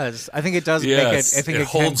it does. I think it does make it. Yes, I think it it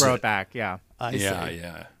can holds grow it. it back. Yeah. I Yeah, see.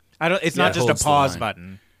 yeah. I don't. It's Yeah, not it just a holds the pause line.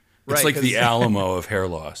 button. It's Right, like the 'cause- Alamo of hair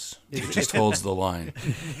loss. It just holds the line.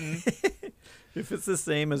 If it's the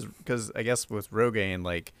same as, because I guess with Rogaine,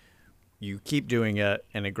 like you keep doing it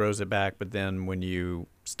and it grows it back, but then when you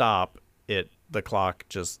stop, the clock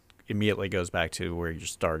just immediately goes back to where you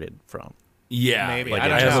started from. Yeah, Maybe. like I I,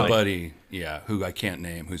 don't have know. a buddy, who I can't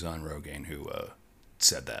name, who's on Rogaine, who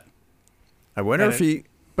said that. I wonder And if he.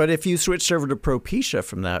 But if you switched over to Propecia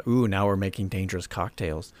from that, now we're making dangerous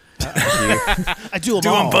cocktails. I do them Do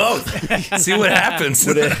all. them both. See what happens.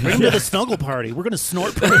 Bring them to the snuggle party. We're gonna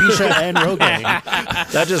snort Propecia and Rogaine.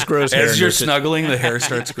 That just grows hair. As in you're your snuggling, the hair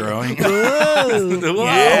starts growing. Whoa. Whoa,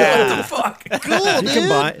 Yeah. what the fuck? Cool, You dude.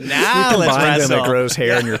 combine, Now you let's combine them, wrestle. it grows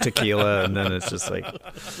hair in your tequila, and then it's just like,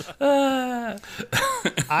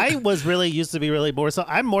 I was really used to be really more so.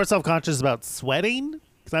 I'm more self conscious about sweating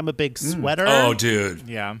because I'm a big sweater. Oh, dude.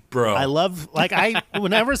 Yeah. Bro. I love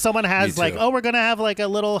whenever someone has Me like, too. oh, we're gonna have like a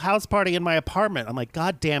little house party in my apartment. I'm like,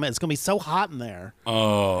 God damn it, it's gonna be so hot in there.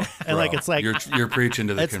 Oh, And, like, bro. it's like- you're preaching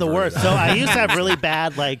to the It's the worst. converted. So I used to have really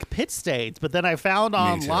bad like pit stains, but then I found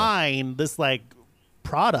online this like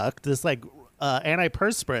product, this like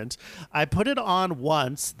antiperspirant. I put it on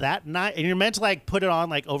once that night, and you're meant to like put it on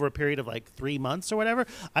like over a period of like 3 months or whatever.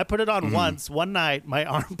 I put it on once one night. My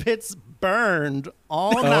armpits burned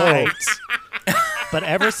all night. But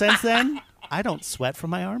ever since then, I don't sweat from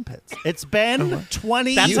my armpits. It's been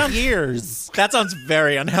 20 years. That sounds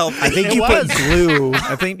very unhealthy. I think It you was. put glue.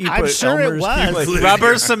 I think you I'm put sure it Elmer's was. glue.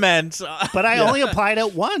 Rubber cement. But I only applied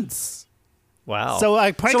it once. Wow. So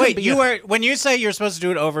I probably So couldn't wait, be you were when you say you're supposed to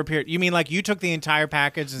do it over a period, you mean like you took the entire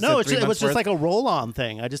package? And No, said 3 it was months just worth? like a roll-on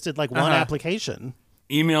thing. I just did like one application.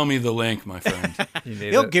 Email me the link, my friend. You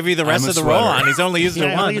need He'll it. give you the rest I'm a of the sweater. roll-on. He's only used Yeah, it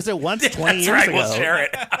I only once. used it once 20 years That's right. ago. We'll share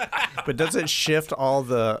it. But does it shift all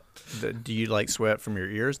the do you like sweat from your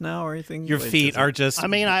ears now or anything? Your Like, feet does are it- just I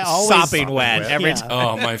mean, I always sopping wet wet. every Yeah. time.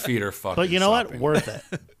 Oh, my feet are fucking. But you know what? sopping. Worth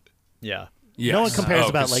it. Yeah. Yes. No one compares Oh,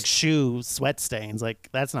 about 'cause- like shoe sweat stains. Like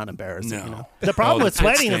that's not embarrassing. No. You know? The problem Oh, with the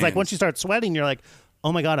pit sweating is like stains. once you start sweating, you're like,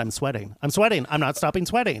 oh my god, I'm sweating. I'm sweating. I'm not stopping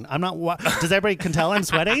sweating. I'm not. Does everybody can tell I'm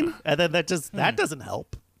sweating? And then that doesn't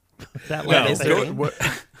help. That No, level Is go- thing. there,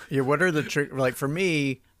 what, yeah, what are the trick? Like for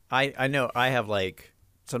me, I know I have like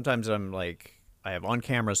sometimes I'm like I have on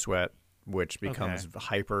camera sweat, which becomes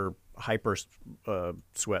hyper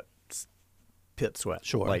sweat, pit sweat.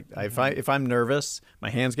 Sure. Like if I'm nervous, my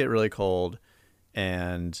hands get really cold,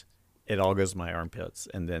 and it all goes to my armpits,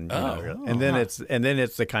 and then and then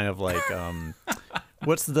it's the kind of like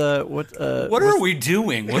what What are we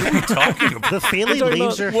doing? What are we talking about? The feeling talking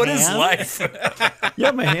leaves about your What hand. is life?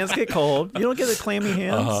 yeah, my hands get cold. You don't get the clammy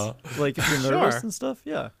hands like if you're nervous Sure. and stuff.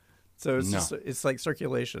 Yeah, so it's No. just it's like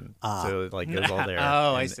circulation. So it like goes all there.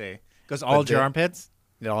 Oh, I And see. Goes all but to your the- armpits.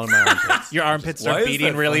 all in my armpits. Your armpits Why start is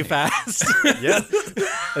beating that really funny? fast. Yeah,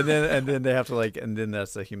 and then they have to like, and then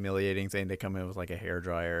that's the humiliating thing. They come in with like a hair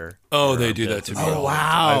dryer. Oh, they do that to me. Oh, all the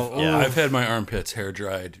wow. time. Yeah. I've had my armpits hair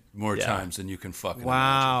dried more Yeah. times than you can fucking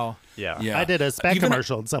Wow. Yeah, imagine. Yeah. I did a spec Even-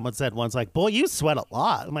 commercial and someone said once like, boy, you sweat a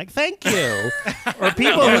lot. I'm like, thank you. Or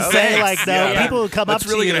people who say like, no, Yeah. people who come That's up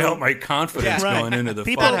really to you. going to help my confidence Right. going into the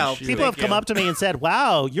People, fall. people have Thank come you. up to me and said,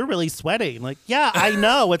 wow, you're really sweating. Like, yeah, I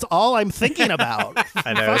know. It's all I'm thinking about.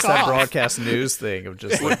 I know. Fuck It's that off. broadcast news thing of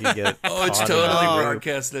just like you get. Oh, it's caught in totally the group.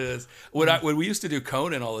 broadcast is. When we used to do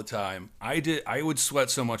Conan all the time, I would sweat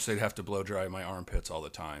so much they'd have to blow dry my armpits all the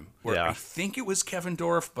time. Where Yeah. I think it was Kevin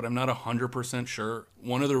Dorff, but I'm not 100% sure.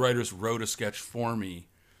 One of the writers wrote a sketch for me,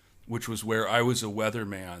 which was where I was a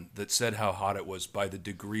weatherman that said how hot it was by the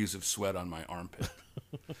degrees of sweat on my armpit.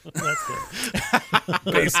 That's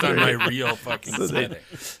good. Based on my real fucking sweating.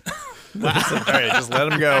 All right, just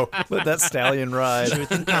let him go. Let that stallion ride.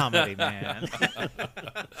 Truth in comedy, man.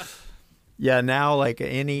 Yeah, now like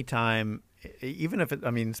any time, even if it,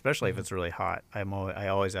 I mean, especially if it's really hot, I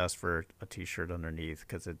always ask for a t-shirt underneath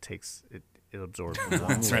because it absorbs.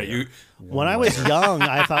 That's right. You When I was young,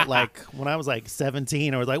 I thought like when I was like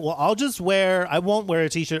 17, I was like, well, I won't wear a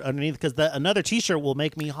t-shirt underneath because another t-shirt will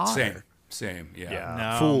make me hotter. same. Yeah.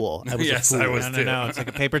 Yeah. No. Fool. I was Yes, a fool. I was too. No. It's like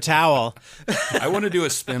a paper towel. I want to do a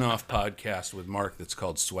spin-off podcast with Mark that's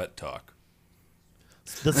called Sweat Talk.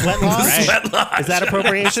 The sweat lodge? Is that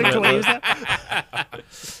appropriation? Can we use that?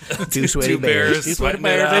 Two sweaty Two bears You sweating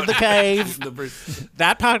sweating it bears in out. the cave.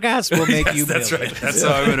 That podcast will make you. That's million. right. That's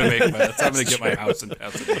how I'm gonna make. That's how I'm gonna get my house in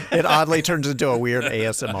Pasadena. It oddly turns into a weird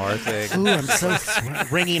ASMR thing. Ooh, I'm so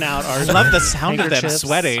wringing out our. I love the sound of them handkerchiefs.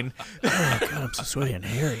 sweating. God, I'm so sweaty and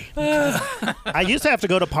hairy. I used to have to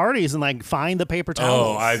go to parties and like find the paper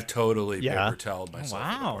towels. Oh, I've totally Yeah. paper toweled myself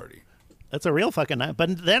at the Wow. party. That's a real fucking night.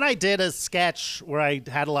 But then I did a sketch where I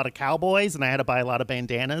had a lot of cowboys and I had to buy a lot of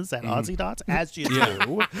bandanas at Aussie Dots, as you do.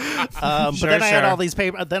 But then I had sure. all these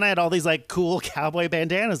paper. Then I had all these like cool cowboy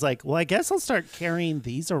bandanas. Like, well, I guess I'll start carrying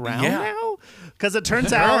these around Yeah. now because it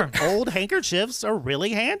turns out old handkerchiefs are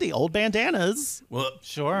really handy. Old bandanas Well,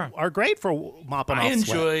 Sure. are great for mopping I off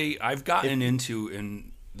sweat. enjoy. I've gotten into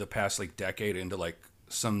in the past like decade into like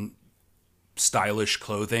some stylish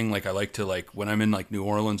clothing. Like I like to like when I'm in like New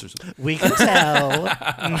Orleans or something. We can tell.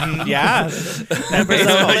 Yeah.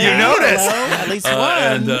 You noticed. At least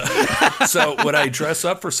one. And so when I dress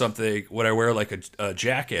up for something, when I wear like a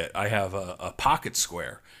jacket, I have a pocket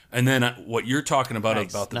square. And then what you're talking about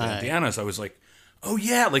the Nice. bandanas, I was like, oh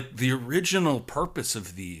yeah, like the original purpose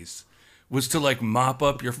of these was to like mop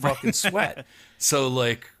up your fucking sweat. So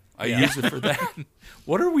like I use it for that.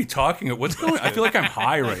 What are we talking about? What's going on? I feel like I'm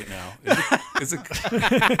high right now. Is it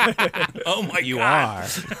oh my You God.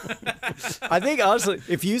 are. I think honestly,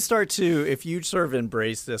 if you sort of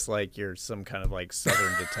embrace this like you're some kind of like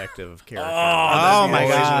Southern detective character. Oh my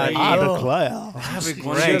God. Ah, the cloud. That'd be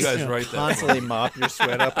great. You guys write that. Constantly mop your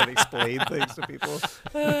sweat up and explain things to people.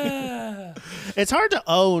 It's hard to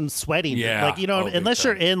own sweating. Yeah. Like, you know, Oh, big unless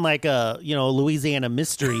you're time. in like a, you know, Louisiana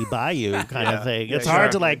mystery bayou kind of thing. Yeah, It's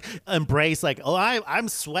hard to exactly. like embrace like, oh, I'm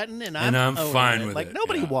sweating and I'm And I'm owning fine it. with like, it.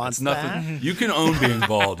 nobody Yeah. wants It's nothing. that. You can own being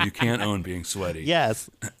bald. You can't own being sweaty. Yes,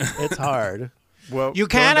 it's hard. Well, You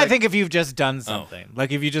can, I think, if you've just done something.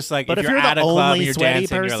 Like if you just like, But if if you're you're at the a club and only you're sweaty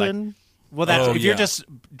dancing, you're like, person, well, that's Oh, if you're yeah. just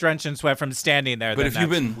drenched in sweat from standing there. But then if you've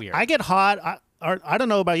that's been- weird. I get hot. I don't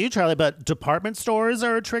know about you, Charlie, but department stores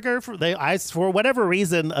are a trigger for for whatever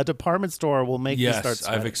reason, a department store will make you start Yes,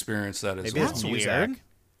 sweating. I've experienced that as Maybe well. it's That's Muzak. weird.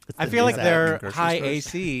 I feel like Muzak they're grocery high stores.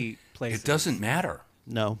 AC places. It doesn't matter.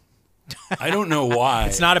 No. I don't know why.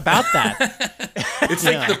 It's not about that. It's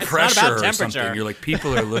like the not pressure about or temperature. something. You're like,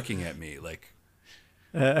 people are looking at me. Like,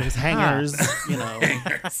 There's hangers, you know.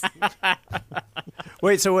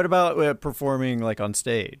 Wait, so what about performing like on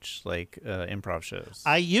stage, like improv shows?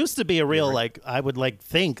 I used to be a real I would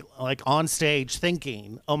think on stage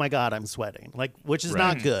thinking, oh my God, I'm sweating, which is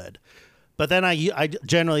not good. But then I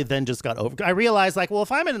generally then just got over. I realized well,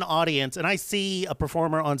 if I'm in an audience and I see a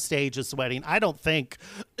performer on stage is sweating, I don't think,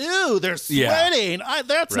 ew, they're Yeah. sweating.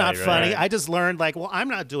 That's not Right, funny. right. I just learned well, I'm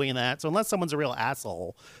not doing that. So unless someone's a real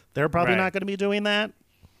asshole, they're probably Right. not going to be doing that.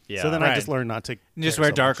 yeah. So then I Right. just learned not to Just care wear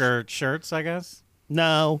so much. darker shirts, I guess.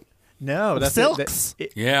 No. no, that's Silks.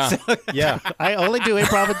 yeah. yeah. I only do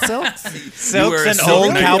improv in silks. Silks wear a and silk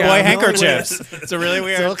old nightgown. cowboy Yeah. handkerchiefs. It's a really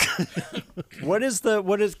weird. Silk. What is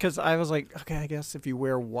because I was like, okay, I guess if you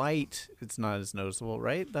wear white, it's not as noticeable,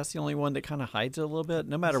 right? That's the only one that kind of hides it a little bit.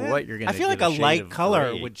 No matter what, you're gonna. I feel like get a shade light of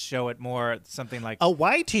color gray. would show it more. Something like, A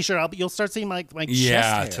white T-shirt, you'll start seeing my chest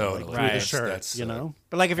Yeah, hair, totally. through Right. the shirt. That's, you know.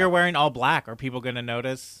 but like if you're wearing all black, are people going to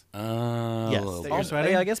notice? Yes. a little That bit. you're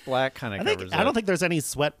sweating? Yeah, I guess black kind of I covers think I don't it. think there's any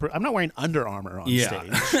sweat. I'm not wearing Under Armour on Yeah.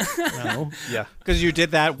 stage. No. Yeah. Because you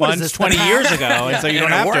did that is once this, 20 the years ago, and so you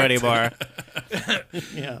don't And it have to worked. anymore.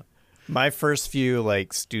 Yeah. My first few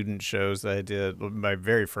student shows that I did, my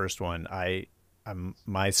very first one,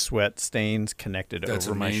 my sweat stains connected That's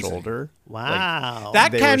over amazing. my shoulder. Wow.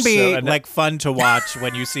 That They can were be so- fun to watch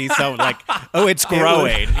when you see someone oh, it's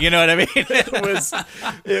growing. You know what I mean?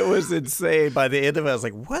 It was insane. By the end of it, I was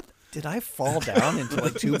like, "What? Did I fall down into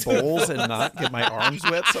two bowls and not get my arms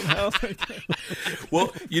wet somehow?"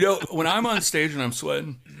 Well, when I'm on stage and I'm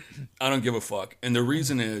sweating, I don't give a fuck. And the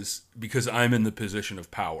reason is because I'm in the position of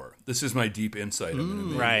power. This is my deep insight.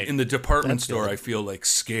 right. In the department store, I feel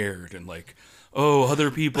scared and oh, other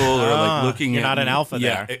people are looking you're at not me. an alpha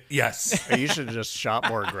yeah, there. Yes. You should have just shot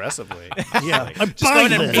more aggressively. Yeah. I'm Just go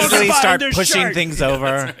in and buying this. immediately start Bind pushing shirt. things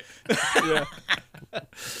over.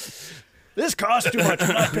 This costs too much.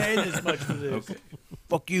 I'm not paying as much for this.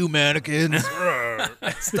 Fuck you, mannequins.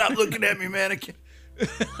 Stop looking at me, mannequin.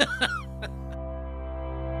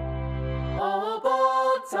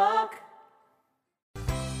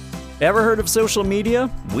 Ever heard of social media?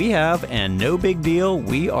 We have, and no big deal,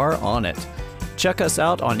 we are on it. Check us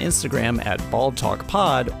out on Instagram at Bald Talk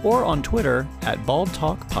Pod or on Twitter at Bald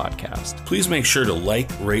Talk Podcast. Please make sure to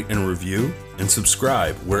rate, and review, and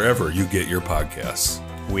subscribe wherever you get your podcasts.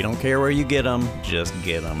 We don't care where you get them, just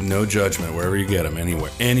get them. No judgment wherever you get them, anywhere.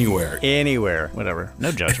 Anywhere, whatever.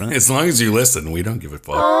 No judgment. As long as you listen, we don't give a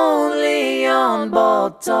fuck. Only on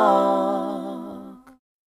Bald Talk.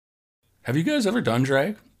 Have you guys ever done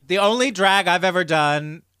drag? The only drag I've ever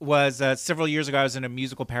done was several years ago. I was in a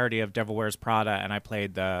musical parody of Devil Wears Prada, and I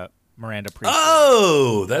played the Miranda Priestess.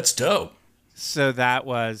 Oh, that's dope. So that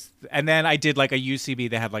was, and then I did a UCB.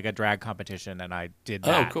 They had a drag competition, and I did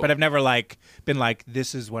that. cool. But I've never been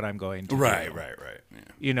this is what I'm going to Right. do. Yeah.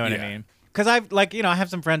 You know what Yeah. I mean? Because I've I have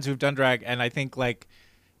some friends who've done drag, and I think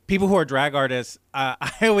people who are drag artists, I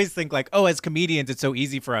always think as comedians, it's so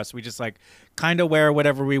easy for us. We just kind of wear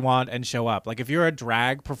whatever we want and show up. If you're a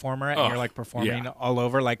drag performer and you're performing yeah. all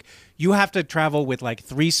over, you have to travel with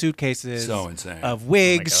 3 suitcases So insane. of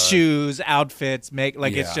wigs, shoes, outfits, it's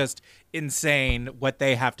Yeah. just insane what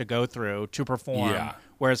they have to go through to perform. Yeah.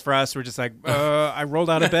 Whereas for us, we're just I rolled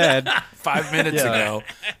out of bed. 5 minutes ago.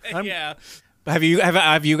 Yeah. Have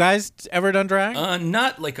you guys ever done drag?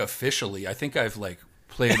 Not officially. I think I've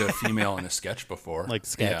played a female in a sketch before.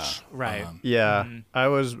 Sketch. Yeah. Right. Yeah, I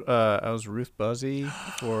was Ruth Buzzy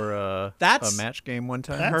for a That's- match game one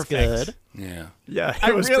time. That's Perfect. good. Yeah. Yeah, I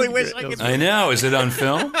it was really pretty wish great. I It could- was- I know. Is it on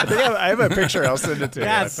film? I think I have a picture. I'll send it to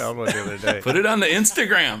Yes. you. I found one the other day. Put it on the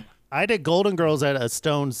Instagram. I did Golden Girls at a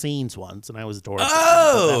Stone Scenes once, and I was Dorothy.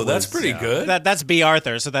 Oh, But that's was- pretty good. That's B.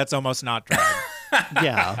 Arthur, so that's almost not drag.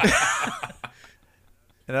 Yeah.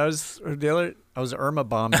 And I was Irma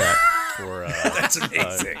Bombeck for That's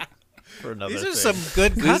amazing. for another. These are thing. some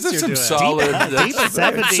good cuts These are you're some doing. solid. Deep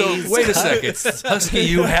 70s. So wait a second, Husky,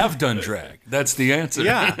 you have done drag. That's the answer.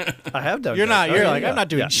 Yeah. I have done. You're that. not. You're Oh, like, yeah. I'm not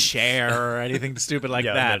doing Yeah. Cher or anything stupid like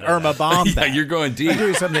Yeah, that. no, no, Irma Bomb. Yeah, you're going deep. I'm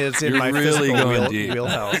doing something that's in You're my really physical going deep.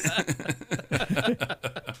 wheelhouse.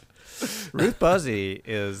 Ruth Buzzy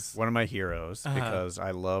is one of my heroes because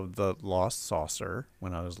I loved the Lost Saucer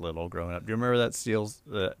when I was little growing up. Do you remember that Seals?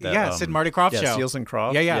 Sid Marty Krofft show. Seals and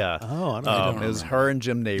Krofft. Yeah. Oh, I don't It was her and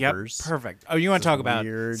Jim Yep, Neighbors. perfect. Oh, you want to talk about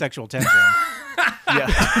weird- sexual tension? Yeah.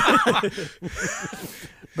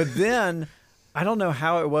 But then, I don't know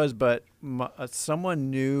how it was, but someone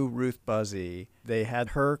knew Ruth Buzzy. They had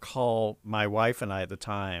her call my wife and I at the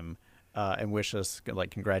time and wish us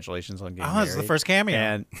like congratulations on getting married. It's the first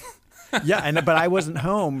cameo. And but I wasn't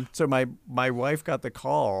home, so my wife got the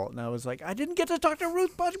call, and I was like, I didn't get to talk to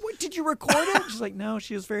Ruth Buzzy. What, did you record it? She's like, no,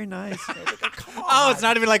 she was very nice. I was like, oh, come on. Oh, it's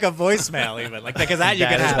not even like a voicemail, even like because that you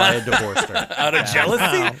That can is why I have. divorced her. Out of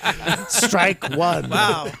jealousy? Strike one.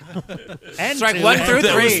 Wow. And Strike two. one through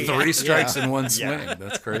That was three. 3 strikes in one swing.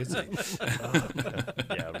 That's crazy.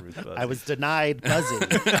 Yeah, Ruth Buzzy. I was denied Buzzy.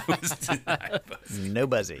 No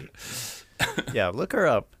Buzzy. Yeah, look her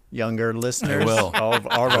up, younger listeners. I will.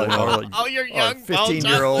 All you're our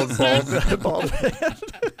 15-year-old bald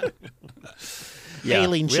Yeah,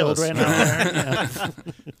 Failing we have a children.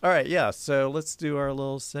 All right, yeah. So let's do our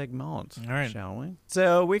little segment, All right. shall we?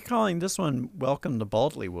 So we're calling this one "Welcome to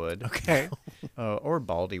Baldlywood," Okay. or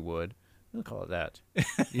Baldywood. We'll call it that.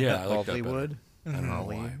 Yeah, I like that better. Baldlywood. I don't know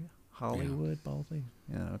why. Hollywood, Baldy.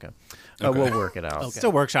 Yeah, okay. Okay. We'll work it out.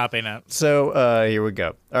 Still workshopping it. So here we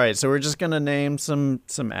go. All right, so we're just gonna name some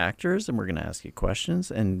actors, and we're gonna ask you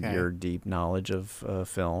questions, and Okay. your deep knowledge of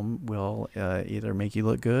film will either make you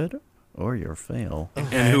look good or you'll fail.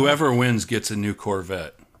 And whoever wins gets a new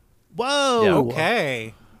Corvette. Whoa. Yeah.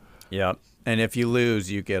 Okay. Yep. And if you lose,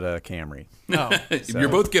 you get a Camry. Oh, You're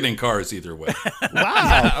both getting cars either way.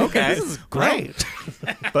 Wow. okay. This is great.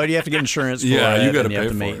 But you have to get insurance for Yeah, it. you gotta and you have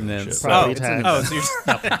pay to for it and maintenance. shit. So Property it's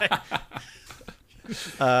tax.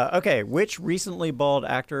 okay, which recently bald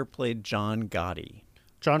actor played John Gotti?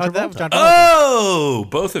 John Oh, Travolta. that was John Travolta. Oh,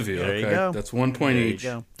 both of you. There you Okay, go. that's 1 point There you each.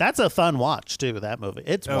 go. That's a fun watch, too, that movie.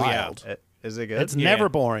 It's Oh, yeah. wild. Is it good? It's never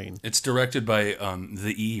boring. It's directed by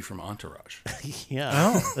the E from Entourage.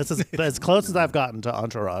 Yeah. This is as close as I've gotten to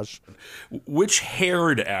Entourage. Which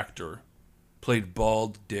haired actor played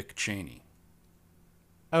bald Dick Cheney?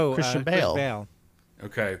 Oh, Christian Chris Bale. Bale.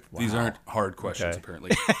 Okay, these aren't hard questions Okay.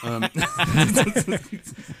 apparently.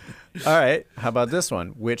 All right. How about this one?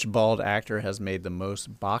 Which bald actor has made the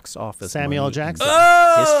most box office Samuel money Jackson.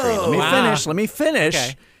 in history? Let me Wow. finish. Let me finish.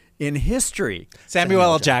 Okay. In history. Samuel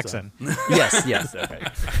L. Jackson. Yes. Okay.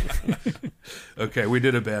 Okay, we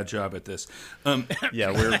did a bad job at this.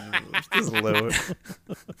 Yeah, we're this is low.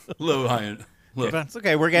 Low, high, and low. But it's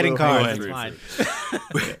okay. We're getting Little cars. high It's and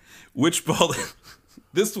fine. Which bald?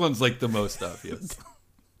 This one's like the most obvious.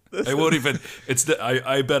 I won't even. It's the.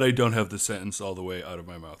 I bet I don't have the sentence all the way out of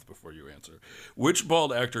my mouth before you answer. Which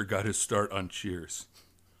bald actor got his start on Cheers?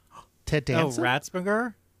 Ted Oh, Danson.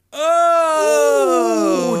 Ratzberger?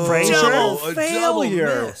 Oh, Frasier? a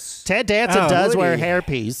Failure. miss. Ted Danson Oh, does wear a Woody.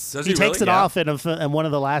 hairpiece. Does he he takes really? it Yeah. off in one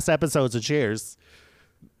of the last episodes of Cheers.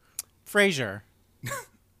 Frasier.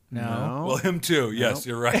 No. Well, him too. Yes,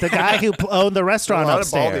 you're right. The guy who owned the restaurant A lot of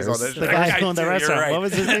upstairs. baldies on this The show. guy Right, who owned the too, you're restaurant. right. What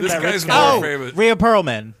was his name? This That guy's rich more guy? Oh, famous. Rhea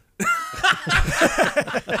Perlman.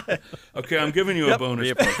 Okay, I'm giving you a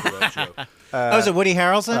bonus point for that joke. Oh, is it Woody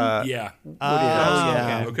Harrelson? Yeah.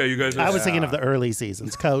 Yeah. Okay, you guys. Are I was thinking of the early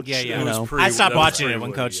seasons. Coach. Yeah. You It was know. pre- I stopped that was watching it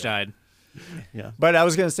when pre-Woody, Coach yeah. died. But I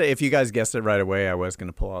was going to say, if you guys guessed it right away, I was going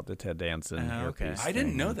to pull out the Ted Danson. okay. hairpiece I didn't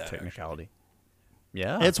thing know and that, technicality.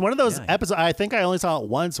 Yeah, It's one of those Yeah. episodes. I think I only saw it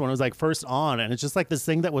once when it was like first on, and it's just like this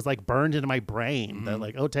thing that was like burned into my brain. That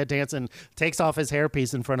like, oh, Ted Danson takes off his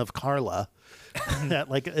hairpiece in front of Carla. That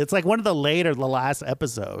like it's like one of the last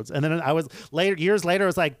episodes, and then I was years later. I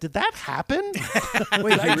was like, did that happen?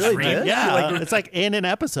 Wait, he really did? Yeah, it's like in an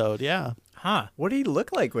episode. Yeah, Huh. What did he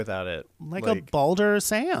look like without it? like a balder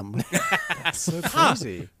Sam. so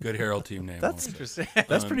crazy. Good Herald team name. That's also. Interesting.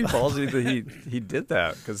 That's pretty ballsy that he did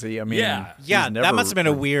that because I mean, Yeah. he's Yeah, that never- must have been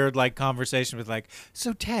a weird like conversation with like,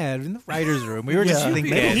 so Ted in the writers' room, we were just Yeah.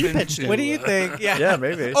 thinking, Maybe he pitched it. what do you think? Yeah. Yeah,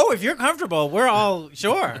 maybe. Oh, if you're comfortable, we're all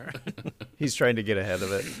sure. He's trying to get ahead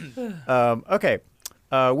of it. Okay.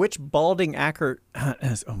 Which balding actor?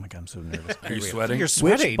 Oh my god, I'm so nervous. Are you sweating? You're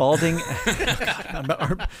sweating. Which balding?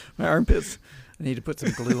 my armpits. I need to put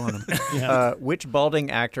some glue on them. Which balding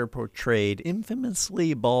actor portrayed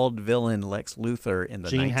infamously bald villain Lex Luthor in the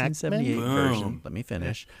Gene 1978 Hackman? version? Boom. Let me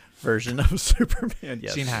finish. Version of Superman.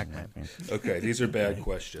 Yes, Gene Hackman. Okay, these are bad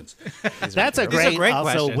questions. That's a These are great, great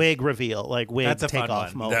also questions. wig reveal, like wig That's a fun takeoff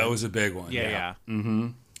one. moment. That was a big one. Yeah.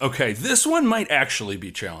 Okay, this one might actually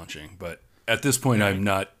be challenging, but at this point, I'm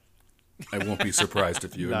not. I won't be surprised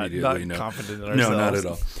if you Not immediately know. confident in No, not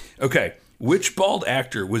ourselves. at all. Okay, Which bald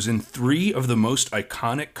actor was in 3 of the most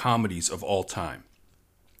iconic comedies of all time?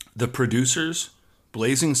 The Producers,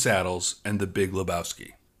 Blazing Saddles, and The Big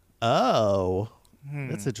Lebowski. Oh,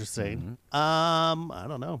 that's interesting. I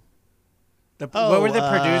don't know. What were the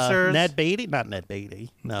producers? Ned Beatty? Not Ned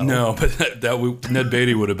Beatty. No. No, but Ned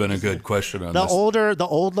Beatty would have been a good question on The this. old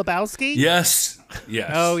Lebowski? Yes.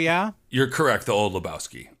 Oh, yeah? You're correct, the old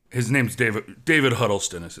Lebowski. His name's David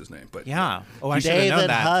Huddleston is his name. But Yeah. Oh, I should have known David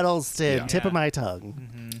that. Huddleston. Tip of my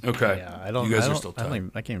tongue. Okay. Yeah, I don't. You guys I are don't- still I, don't tied.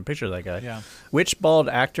 even, I can't even picture that guy. Yeah. Which bald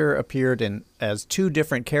actor appeared in as 2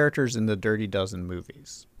 different characters in the Dirty Dozen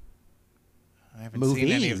movies? I haven't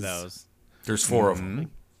seen any of Movies. those. There's 4 of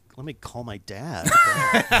them. Let me call my dad.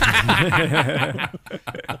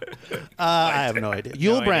 I have no idea.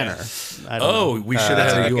 Yul idea. Brynner. I don't know. Oh, we should have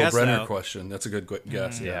That's a had a good Yul guess, Brenner though. question. That's a good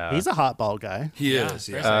guess. Yeah. He's a hot bald guy. He is.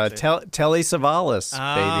 very Yeah. Telly Savalas, baby.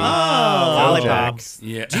 Oh, Lollipops.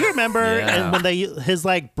 Yeah. Do you remember Yeah. and when his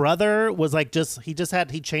like brother was like he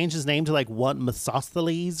changed his name to like what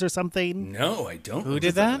Mesostheles or something? No, I don't. Who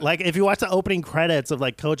did that? Like if you watch the opening credits of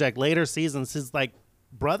like Kojak later seasons, his like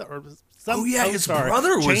brother or some Oh, yeah, his co-star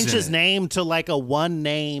brother was changed in his it. name to like a one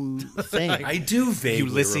name thing. I do vaguely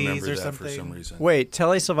Ulysses remember or that for something? some reason. Wait,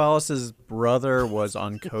 Telly Savalas' brother was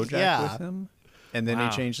on Kojak Yeah. with him? And then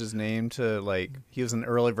Wow. he changed his name to, like, he was an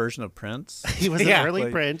early version of Prince? He was Yeah. an early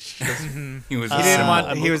Like- Prince. He was. He didn't want.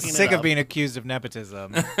 I'm He was looking it sick of up. being accused of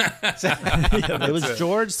nepotism. It was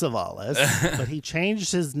George Savalas, but he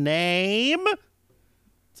changed his name.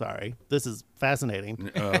 Sorry, this is fascinating.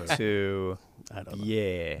 To, I don't know.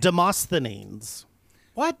 yeah. Demosthenes.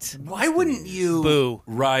 What? Why wouldn't you Boo.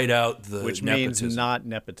 ride out the Which nepotism? means not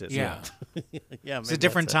nepotism. Yeah. Yeah, It's a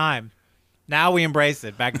different time. Now we embrace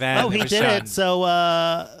it. Back then, Oh, he was did shunned. it.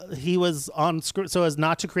 So he was on so as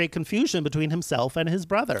not to create confusion between himself and his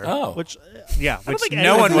brother. Oh. Which Yeah, which think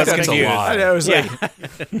no one anyone was That's a confused. lie. I know, I was Yeah.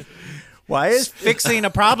 like, why is Fixing a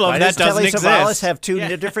problem why that does Telly doesn't Savalas exist. have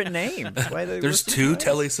 2 different names? Why they There's 2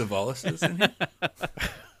 Telly Savalases in here.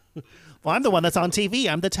 well, I'm the one that's on TV.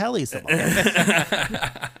 I'm the Telly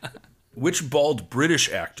Savalas. Which bald British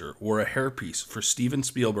actor wore a hairpiece for Steven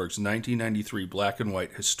Spielberg's 1993 black and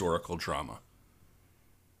white historical drama?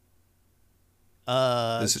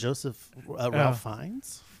 This- Joseph Ralph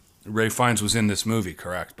Fiennes. Ray Fiennes was in this movie,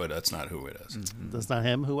 correct? But that's not who it is. That's not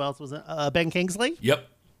him. Who else was it? Ben Kingsley. Yep.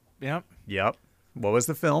 Yep. Yep. What was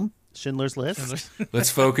the film? Schindler's List.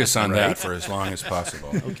 Let's focus on that for as long as possible.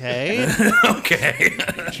 Okay. Okay.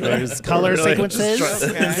 There's color sequences.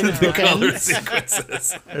 The color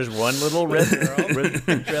sequences. There's one little red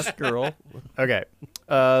dressed girl. Okay.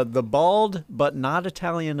 The bald but not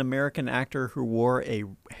Italian American actor who wore a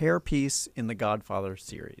hairpiece in the Godfather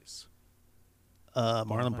series.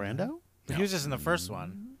 Marlon Brando. He was just in the first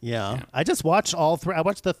one. Yeah. I just watched all 3. I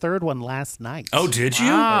watched the third one last night. Oh, did you?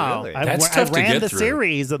 Wow. really? I That's tough to ran get the through.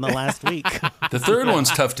 series in the last week. The third one's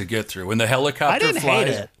tough to get through. When the helicopter I didn't flies.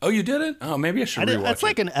 hate it. Oh, you didn't? Oh, maybe I should rewatch That's it.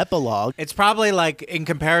 like an epilogue. It's probably like in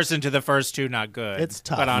comparison to the first 2, not good. It's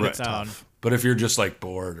tough. but on Right. its own, But if you're just like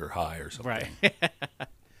bored or high or something. right?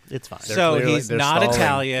 It's fine. So he's they're not stalling.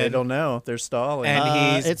 Italian. They don't know. They're stalling.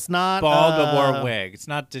 And he's it's not bald but wore a wig. It's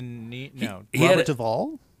not no. He had Robert it-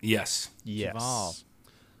 Duvall. Yes. yes. Duvall.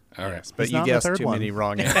 All right. But He's you not in the guessed third too one. many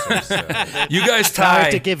wrong answers. So. You guys I have tie.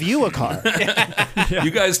 to give you a car.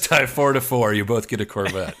 You guys tie 4-4. You both get a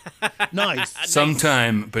Corvette. Nice.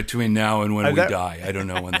 Sometime between now and when we that- die. I don't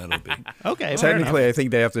know when that'll be. Okay. fair enough. Technically, I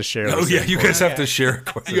think they have to share. Oh the yeah, same you course. guys have to share. A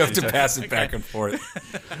Corvette. You have to pass it back and forth.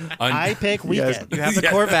 I pick weekend. You have the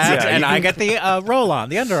Yeah. Corvette, Yeah, and you I get the roll-on,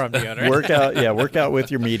 the underarm deodorant. Work out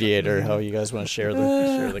with your mediator how you guys want to share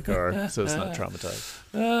the car so it's not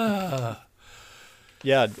traumatized.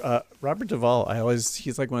 Yeah, Robert Duvall.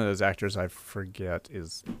 He's like one of those actors I forget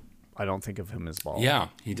I don't think of him as bald. Yeah,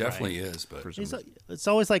 he definitely is. But It's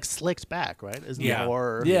always like slicked back, right? Isn't Yeah. it?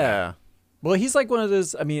 Or Yeah. Well, he's like one of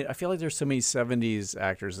those. I mean, I feel like there's so many '70s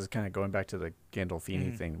actors. It's kind of going back to the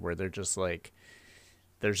Gandolfini thing, where they're just like,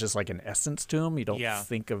 there's just like an essence to them. You don't Yeah.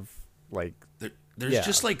 think of like, there's Yeah,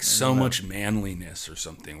 just like so much manliness or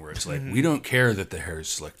something where it's like we don't care that the hair is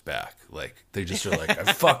slicked back. Like they just are like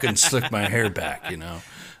I fucking slicked my hair back, you know.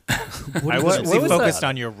 what What was focused that?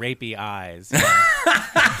 on your rapey eyes.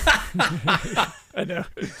 I know.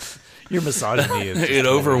 Your misogyny is It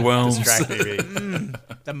overwhelms. distracting me.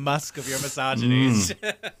 The musk of your misogynies.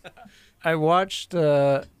 I watched.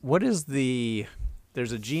 What is the?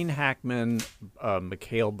 There's a Gene Hackman,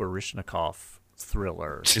 Mikhail Baryshnikov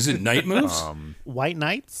thriller. Is it Night Moves? White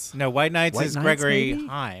Knights. No, White Knights White is Knights, Gregory maybe?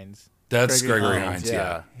 Hines. That's Gregory Gregory Hines.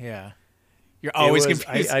 Yeah. Yeah. You're always was-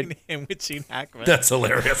 confusing I- him with Gene Hackman. That's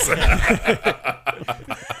hilarious.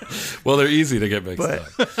 Well, they're easy to get mixed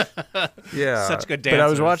up. Yeah, Such good But I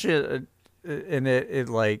was dancers. watching it, and it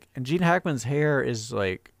like, and Gene Hackman's hair is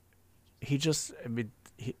like, he just, I mean,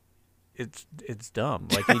 it's dumb.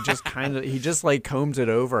 Like he just he just like combs it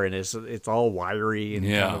over, and it's all wiry and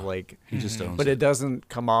Yeah. kind of like, He just owns but it. it doesn't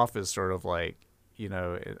come off as sort of like, I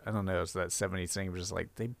don't know. It's that '70s thing. Just like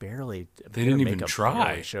they didn't their even makeup try.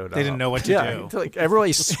 barely showed They didn't up. know what to Yeah, do. like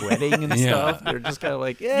everybody's sweating and Yeah. stuff. They're just kind of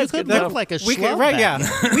like, yeah, You it's could good look enough. like a We schlub can, right? back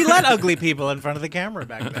Yeah, we let ugly people in front of the camera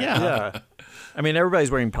back then. Yeah. Yeah. I mean, everybody's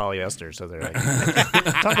wearing polyester, so they're like,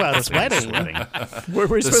 Talk about sweating. what were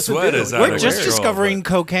we The supposed sweat to do? is out We're of just control, discovering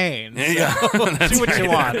cocaine. Yeah, Do what you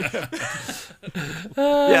want.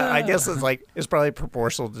 Yeah, I guess it's probably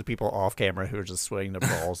proportional to people off camera who are just swinging the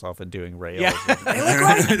balls off and doing rails. Yeah. They look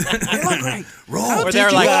great. They look great. How Or did they're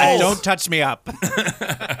you like, guys- "Don't touch me up."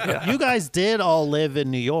 You guys did all live in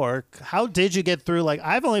New York. How did you get through? Like,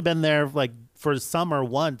 I've only been there like for summer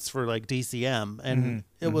once for like DCM, and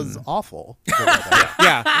it was awful.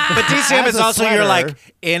 Yeah, but DCM As is a also you're sweater-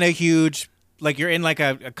 like in a huge, like you're in like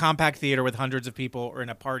a compact theater with hundreds of people, or in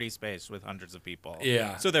a party space with hundreds of people.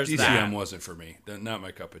 Yeah. So there's DCM that. wasn't for me. Not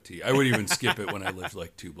my cup of tea. I would even skip it when I lived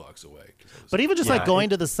like 2 blocks away. 'Cause I was But even just Yeah. like going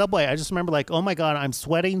to the subway, I just remember like, oh my god, I'm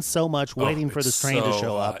sweating so much waiting for it's this train to so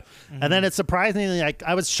show hot. up, and then it's surprisingly like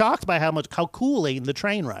I was shocked by how cooling the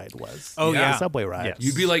train ride was. Oh, yeah. the subway ride. Yes.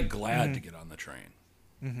 You'd be like glad to get on the train.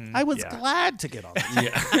 I was Yeah. glad to get on. It.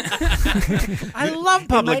 Yeah. I love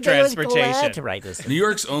public transportation. Right this New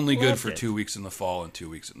York's only good for it. 2 weeks in the fall and 2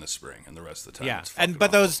 weeks in the spring, and the rest of the time Yeah, it's and fucking but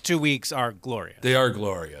awful. those 2 weeks are glorious. They are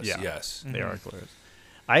glorious, Yeah. yes. They are glorious.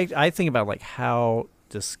 I think about like how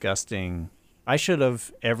disgusting. I should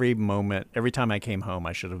have every time I came home,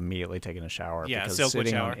 I should have immediately taken a shower Yeah, because Silkwood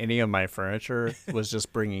sitting shower. on any of my furniture was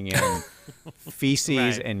just bringing in feces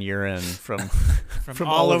Right. and urine from From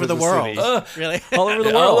all over the world. city. Really? all over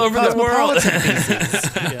the All world. over the world.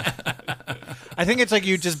 I think it's like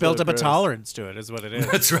you just built up gross. a tolerance to it, is what it is.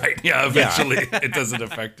 That's right. Yeah, eventually it doesn't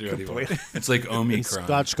affect you anymore. It's like Omicron.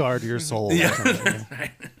 Scotch guard your soul.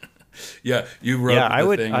 Yeah, you rub Yeah, the I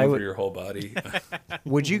would- thing I over would- your whole body.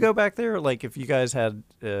 Would you go back there? Like if you guys had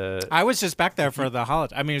I was just back there for the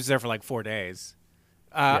holiday. I mean, I was there for like 4 days.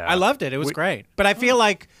 I loved it. It was We- great. But I feel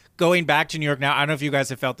like going back to New York now, I don't know if you guys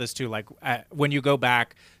have felt this too. Like when you go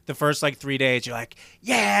back, the first like 3 days, you're like,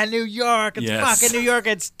 yeah, New York. It's Yes. fucking New York.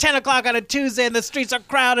 It's 10 o'clock on a Tuesday and the streets are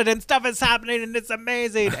crowded and stuff is happening and it's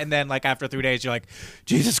amazing. And then like after 3 days, you're like,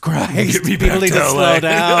 Jesus Christ, Get me people back need to to LA. slow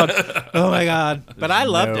down. Oh my God. But I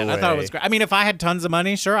loved no it. I thought it was way. great. I mean, if I had tons of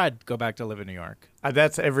money, sure, I'd go back to live in New York.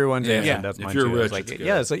 that's everyone's Yeah. answer. Yeah. That's If mine you're too. rich, Like, it's good.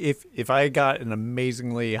 yeah, it's like if I got an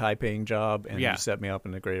amazingly high paying job and Yeah. you set me up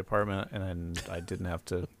in a great apartment and I didn't have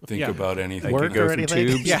to Think Yeah. about anything. I Work could go or through anything?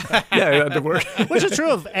 tubes. Yeah. yeah, I had to work. Which is true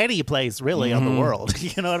of any place really on the world.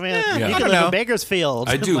 You know what I mean? Yeah. You I can don't live know. in Bakersfield.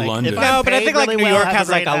 I do Like, London. if I'm No, but I paid think like really New well, York have a has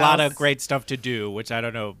like great a lot house. of great stuff to do, which I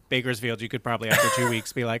don't know. Bakersfield, you could probably after 2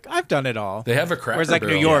 weeks be like, I've done it all. They have a Cracker Whereas like New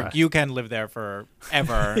Barrel. York, Yeah. you can live there forever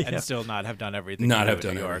and still not have done everything. Not you do have in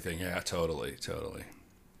done New York. everything. Yeah, totally.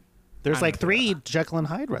 There's like 3 Jekyll and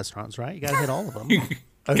Hyde restaurants, right? You got to hit all of them.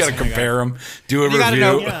 You got to compare them. Do a You gotta review.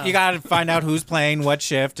 know. Yeah. You gotta find out who's playing what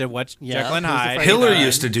shift and what Yeah, Jekyll and who's the Hyde. Freddy Hiller Hyde.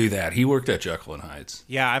 used to do that. He worked at Jekyll and Hyde's.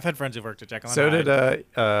 Yeah, I've had friends who worked at Jekyll and So Hyde.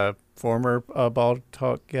 did former Bald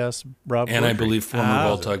Talk guest Rob. And I Corddry. believe former Oh.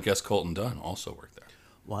 Ball Tug guest Colton Dunn also worked there.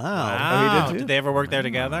 Wow. Wow. too? Did they ever work there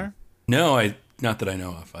together? No, not that I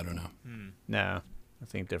know of. I don't know. No, I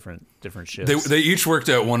think different shifts. They each worked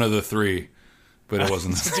at one of the 3, but it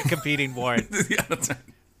wasn't. It's a competing board. Yeah, that's right.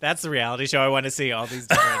 That's the reality show I want to see. All these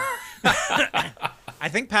different. I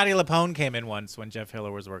think Patti LuPone came in once when Jeff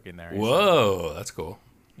Hiller was working there. Whoa, that's cool.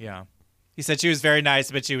 Yeah. He said she was very nice,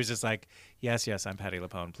 but she was just like, yes, I'm Patti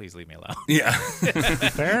LuPone. Please leave me alone. Yeah,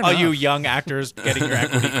 Fair All enough. you young actors getting your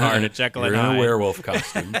equity card at Jekyll you're and in Hyde. a werewolf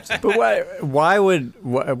costume. So. But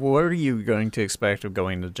what are you going to expect of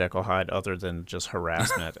going to Jekyll Hyde other than just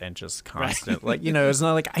harassment and just constant like it's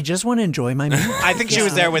not like I just want to enjoy my meal. I think she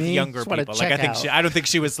was there with Yeah. younger Just wanna people. Like check I don't think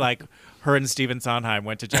she was like her and Stephen Sondheim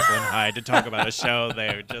went to Jekyll and Hyde to talk about a show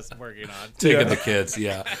they were just working on. Taking the kids,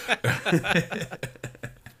 yeah.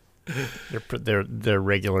 They're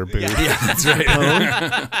regular booze. Yeah, that's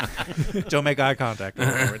right. Don't make eye contact.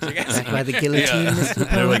 Afterwards, you guys. By the guillotine. Mr.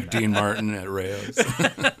 They're like Dean Martin at Rayo's.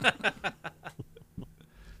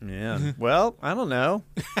 Yeah. Well, I don't know.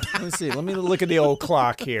 Let me see. Let me look at the old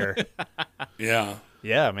clock here. Yeah.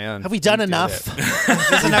 Yeah, man. Have we done did enough? it.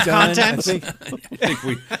 There's enough Done, content. I think I think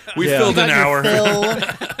we Yeah. filled an hour. Phil.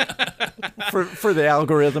 for the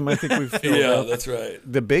algorithm, I think we've filled Yeah, out. that's right.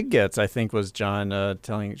 The big gets, I think, was John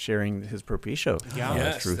sharing his propecia. Yeah.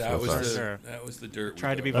 Yes, truth that with was us. Sure. that was the dirt.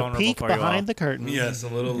 Tried to be dug. A vulnerable peek for you all. behind the curtain. Yes, a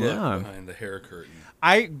little Yeah. look behind the hair curtain.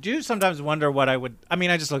 I do sometimes wonder what I would. I mean,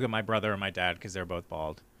 I just look at my brother and my dad because they're both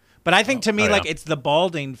bald. But I think to me, Oh, yeah. like it's the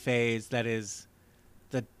balding phase that is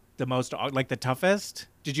the most like the toughest.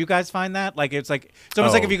 Did you guys find that? Like it's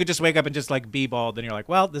almost like Oh. if you could just wake up and just like be bald, then you're like,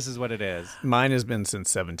 well, this is what it is. Mine has been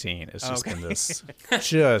since 17. It's just Okay. been this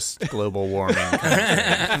just global warming,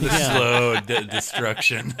 Slow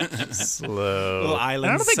destruction. Little slow.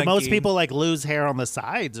 island. I don't think most sinking. people like lose hair on the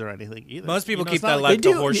sides or anything either. Most people You know, keep it's not that like like They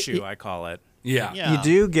the do- horseshoe. y- I call it. Yeah. Yeah. You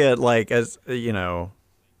do get like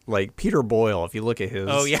like Peter Boyle. If you look at his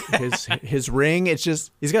Oh, yeah. his ring, it's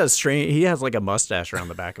just he's got a strange. He has like a mustache around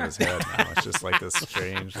the back of his head now. It's just like this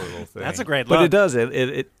strange little thing. That's a great But look. it does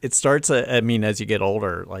it starts. I mean, as you get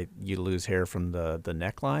older, like you lose hair from the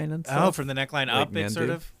neckline and stuff. Oh, from the neckline like up, men it sort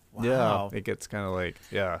do. of. Yeah, Wow. it gets kind of like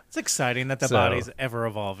It's exciting that the So- body's ever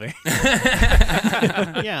evolving.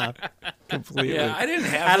 yeah. completely. Yeah, I didn't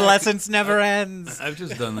have that. Adolescence never ends. I've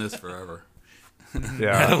just done this forever. Yeah.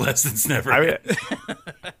 Adolescence never. I mean,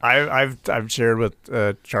 I've shared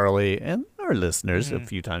with Charlie and our listeners a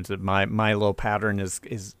few times that my little pattern is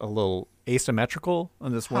a little asymmetrical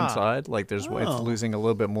on this one Huh. side. Like it's Oh. losing a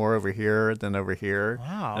little bit more over here than over here.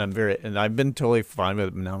 Wow. And I've been totally fine with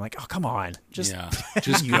it. Now I'm like, oh come on, just yeah,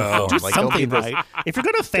 just you go. know, like, don't be Something this- right. If you're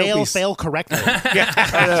gonna fail, be fail correctly. I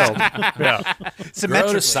know. Yeah, Grow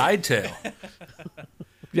Symmetrically. to side tail.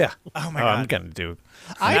 yeah. Oh my I'm God. gonna do.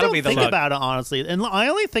 I That'll don't be the think look. about it honestly, and I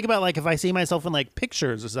only think about like if I see myself in like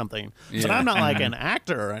pictures or something. But Yeah. I'm not like an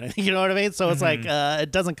actor or anything. You know what I mean? So it's like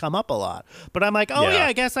it doesn't come up a lot. But I'm like, oh Yeah. yeah,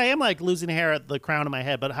 I guess I am like losing hair at the crown of my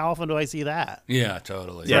head. But how often do I see that? Yeah,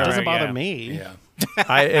 totally. So it Yeah. doesn't Right, bother yeah. me. Yeah.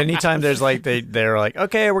 Anytime there's like they're like,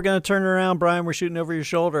 okay, we're gonna turn around, Brian. We're shooting over your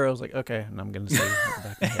shoulder. I was like, okay, and I'm gonna see.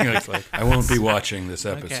 You're like, I won't be watching this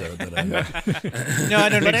episode. That I No, I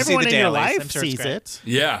don't need But to see everyone the in your dailies. I'm life sure it's sees great. it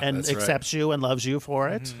Yeah, and that's right. accepts you and loves you for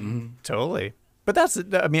it. Mm-hmm. Totally. But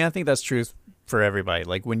I mean, I think that's true for everybody.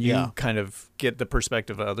 Like when you Yeah. kind of get the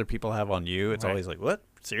perspective that other people have on you, it's Right. always like, what?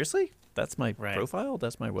 Seriously? That's my Right. profile?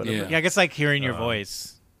 That's my whatever? Yeah. Yeah, I guess like hearing your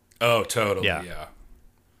voice. Oh, totally. Yeah. Yeah.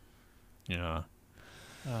 Yeah.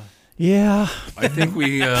 Yeah. I think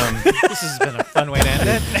we This has been a fun way to end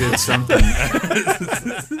it. did something.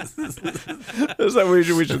 Is that we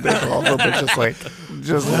should make all of it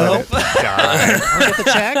just let it die. I'll get the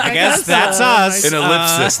check. I guess that's us. An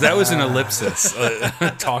ellipsis. That was an ellipsis.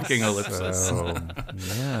 Talking ellipsis. So,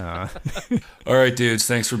 yeah. All right, dudes.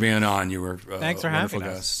 Thanks for being on. You were Thanks for a wonderful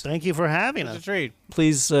having us. guest. Thank you for having It's a us. treat.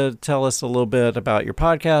 Please tell us a little bit about your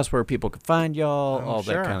podcast, where people can find y'all, all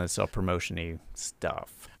sure. that kind of self-promotion-y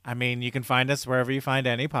stuff. I mean, you can find us wherever you find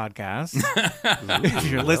any podcast.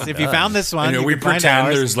 If you found this one, I know you we can find pretend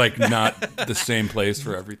ours. there's like not the same place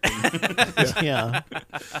for everything. Yeah.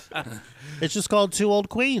 It's just called Two Old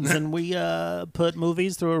Queens, and we put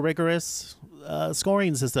movies through a rigorous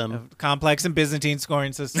scoring system. complex and Byzantine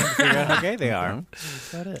scoring system to figure out how gay they are.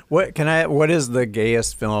 That's about it. What is the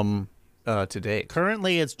gayest film to date?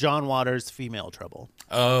 Currently, it's John Waters' Female Trouble.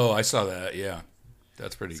 Oh, I saw that. Yeah,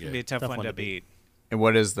 that's pretty It's gonna be a good. tough Tough one one to to beat. beat. And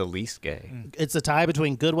what is the least gay? It's a tie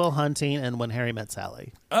between Good Will Hunting and When Harry Met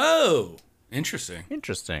Sally. Oh, interesting.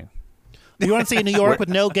 Interesting. You want to see New York with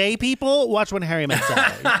no gay people? Watch When Harry Met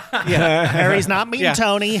Sally. Yeah, Harry's not meeting Yeah.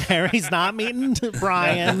 Tony. Harry's not meeting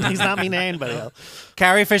Brian. He's not meeting anybody else.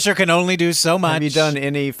 Carrie Fisher can only do so much. Have you done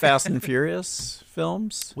any Fast and Furious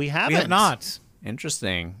films? We haven't. We have not.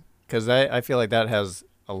 Interesting, because I feel like that has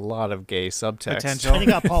a lot of gay subtext. Potential. And you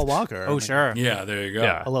got Paul Walker. Oh, sure. Yeah, there you go.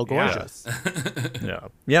 Yeah. Hello, gorgeous. Yeah.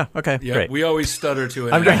 Yeah. Okay. Yeah, Great. we always stutter to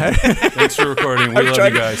it. I'm trying. Thanks for recording. We love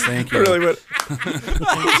you guys. Thank you. Really, but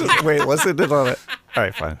just wait. Listen to it. All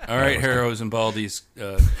right. Fine. All right, Harrows and Baldies.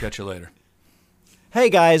 Catch you later. Hey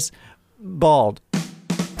guys, bald.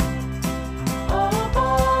 Oh,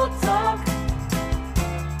 bald talk.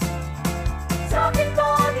 Talking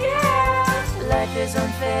bald, yeah. Life is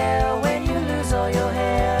unfair when you lose all your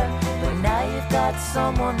hair. But now you've got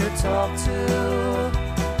someone to talk to.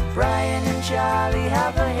 Brian and Charlie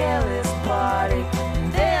have a hairless party.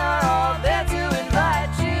 And they are all there to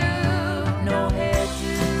invite you. No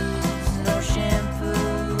hairdos, no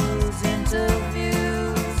shampoos,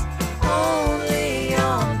 interviews. Only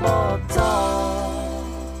on Bald Talk.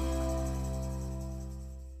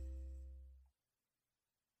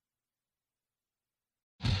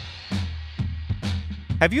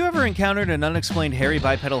 Have you ever encountered an unexplained hairy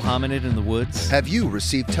bipedal hominid in the woods? Have you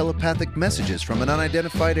received telepathic messages from an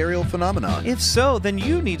unidentified aerial phenomenon? If so, then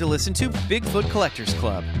you need to listen to Bigfoot Collectors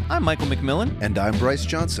Club. I'm Michael McMillan. And I'm Bryce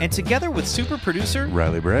Johnson. And together with super producer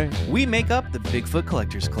Riley Bray, we make up the Bigfoot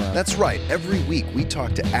Collectors Club. That's right. Every week we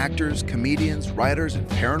talk to actors, comedians, writers, and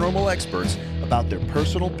paranormal experts about their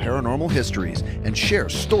personal paranormal histories and share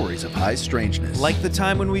stories of high strangeness. Like the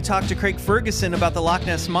time when we talked to Craig Ferguson about the Loch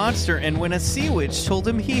Ness Monster and when a sea witch told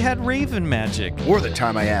him he had raven magic. Or the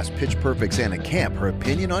time I asked Pitch Perfect's Anna Camp her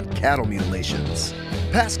opinion on cattle mutilations.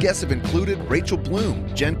 Past guests have included Rachel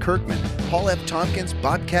Bloom, Jen Kirkman, Paul F. Tompkins,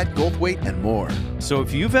 Bobcat Goldthwait, and more. So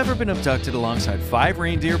if you've ever been abducted alongside 5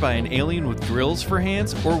 reindeer by an alien with drills for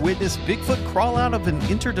hands or witnessed Bigfoot crawl out of an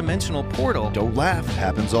interdimensional portal, don't laugh,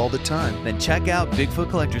 happens all the time. Then check out Bigfoot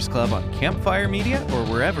Collectors Club on Campfire Media or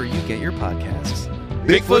wherever you get your podcasts.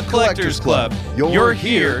 Bigfoot Collectors Club. You're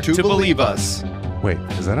here to believe us. Wait,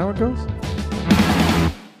 is that how it goes?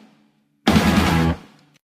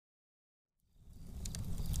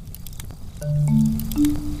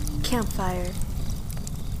 Campfire.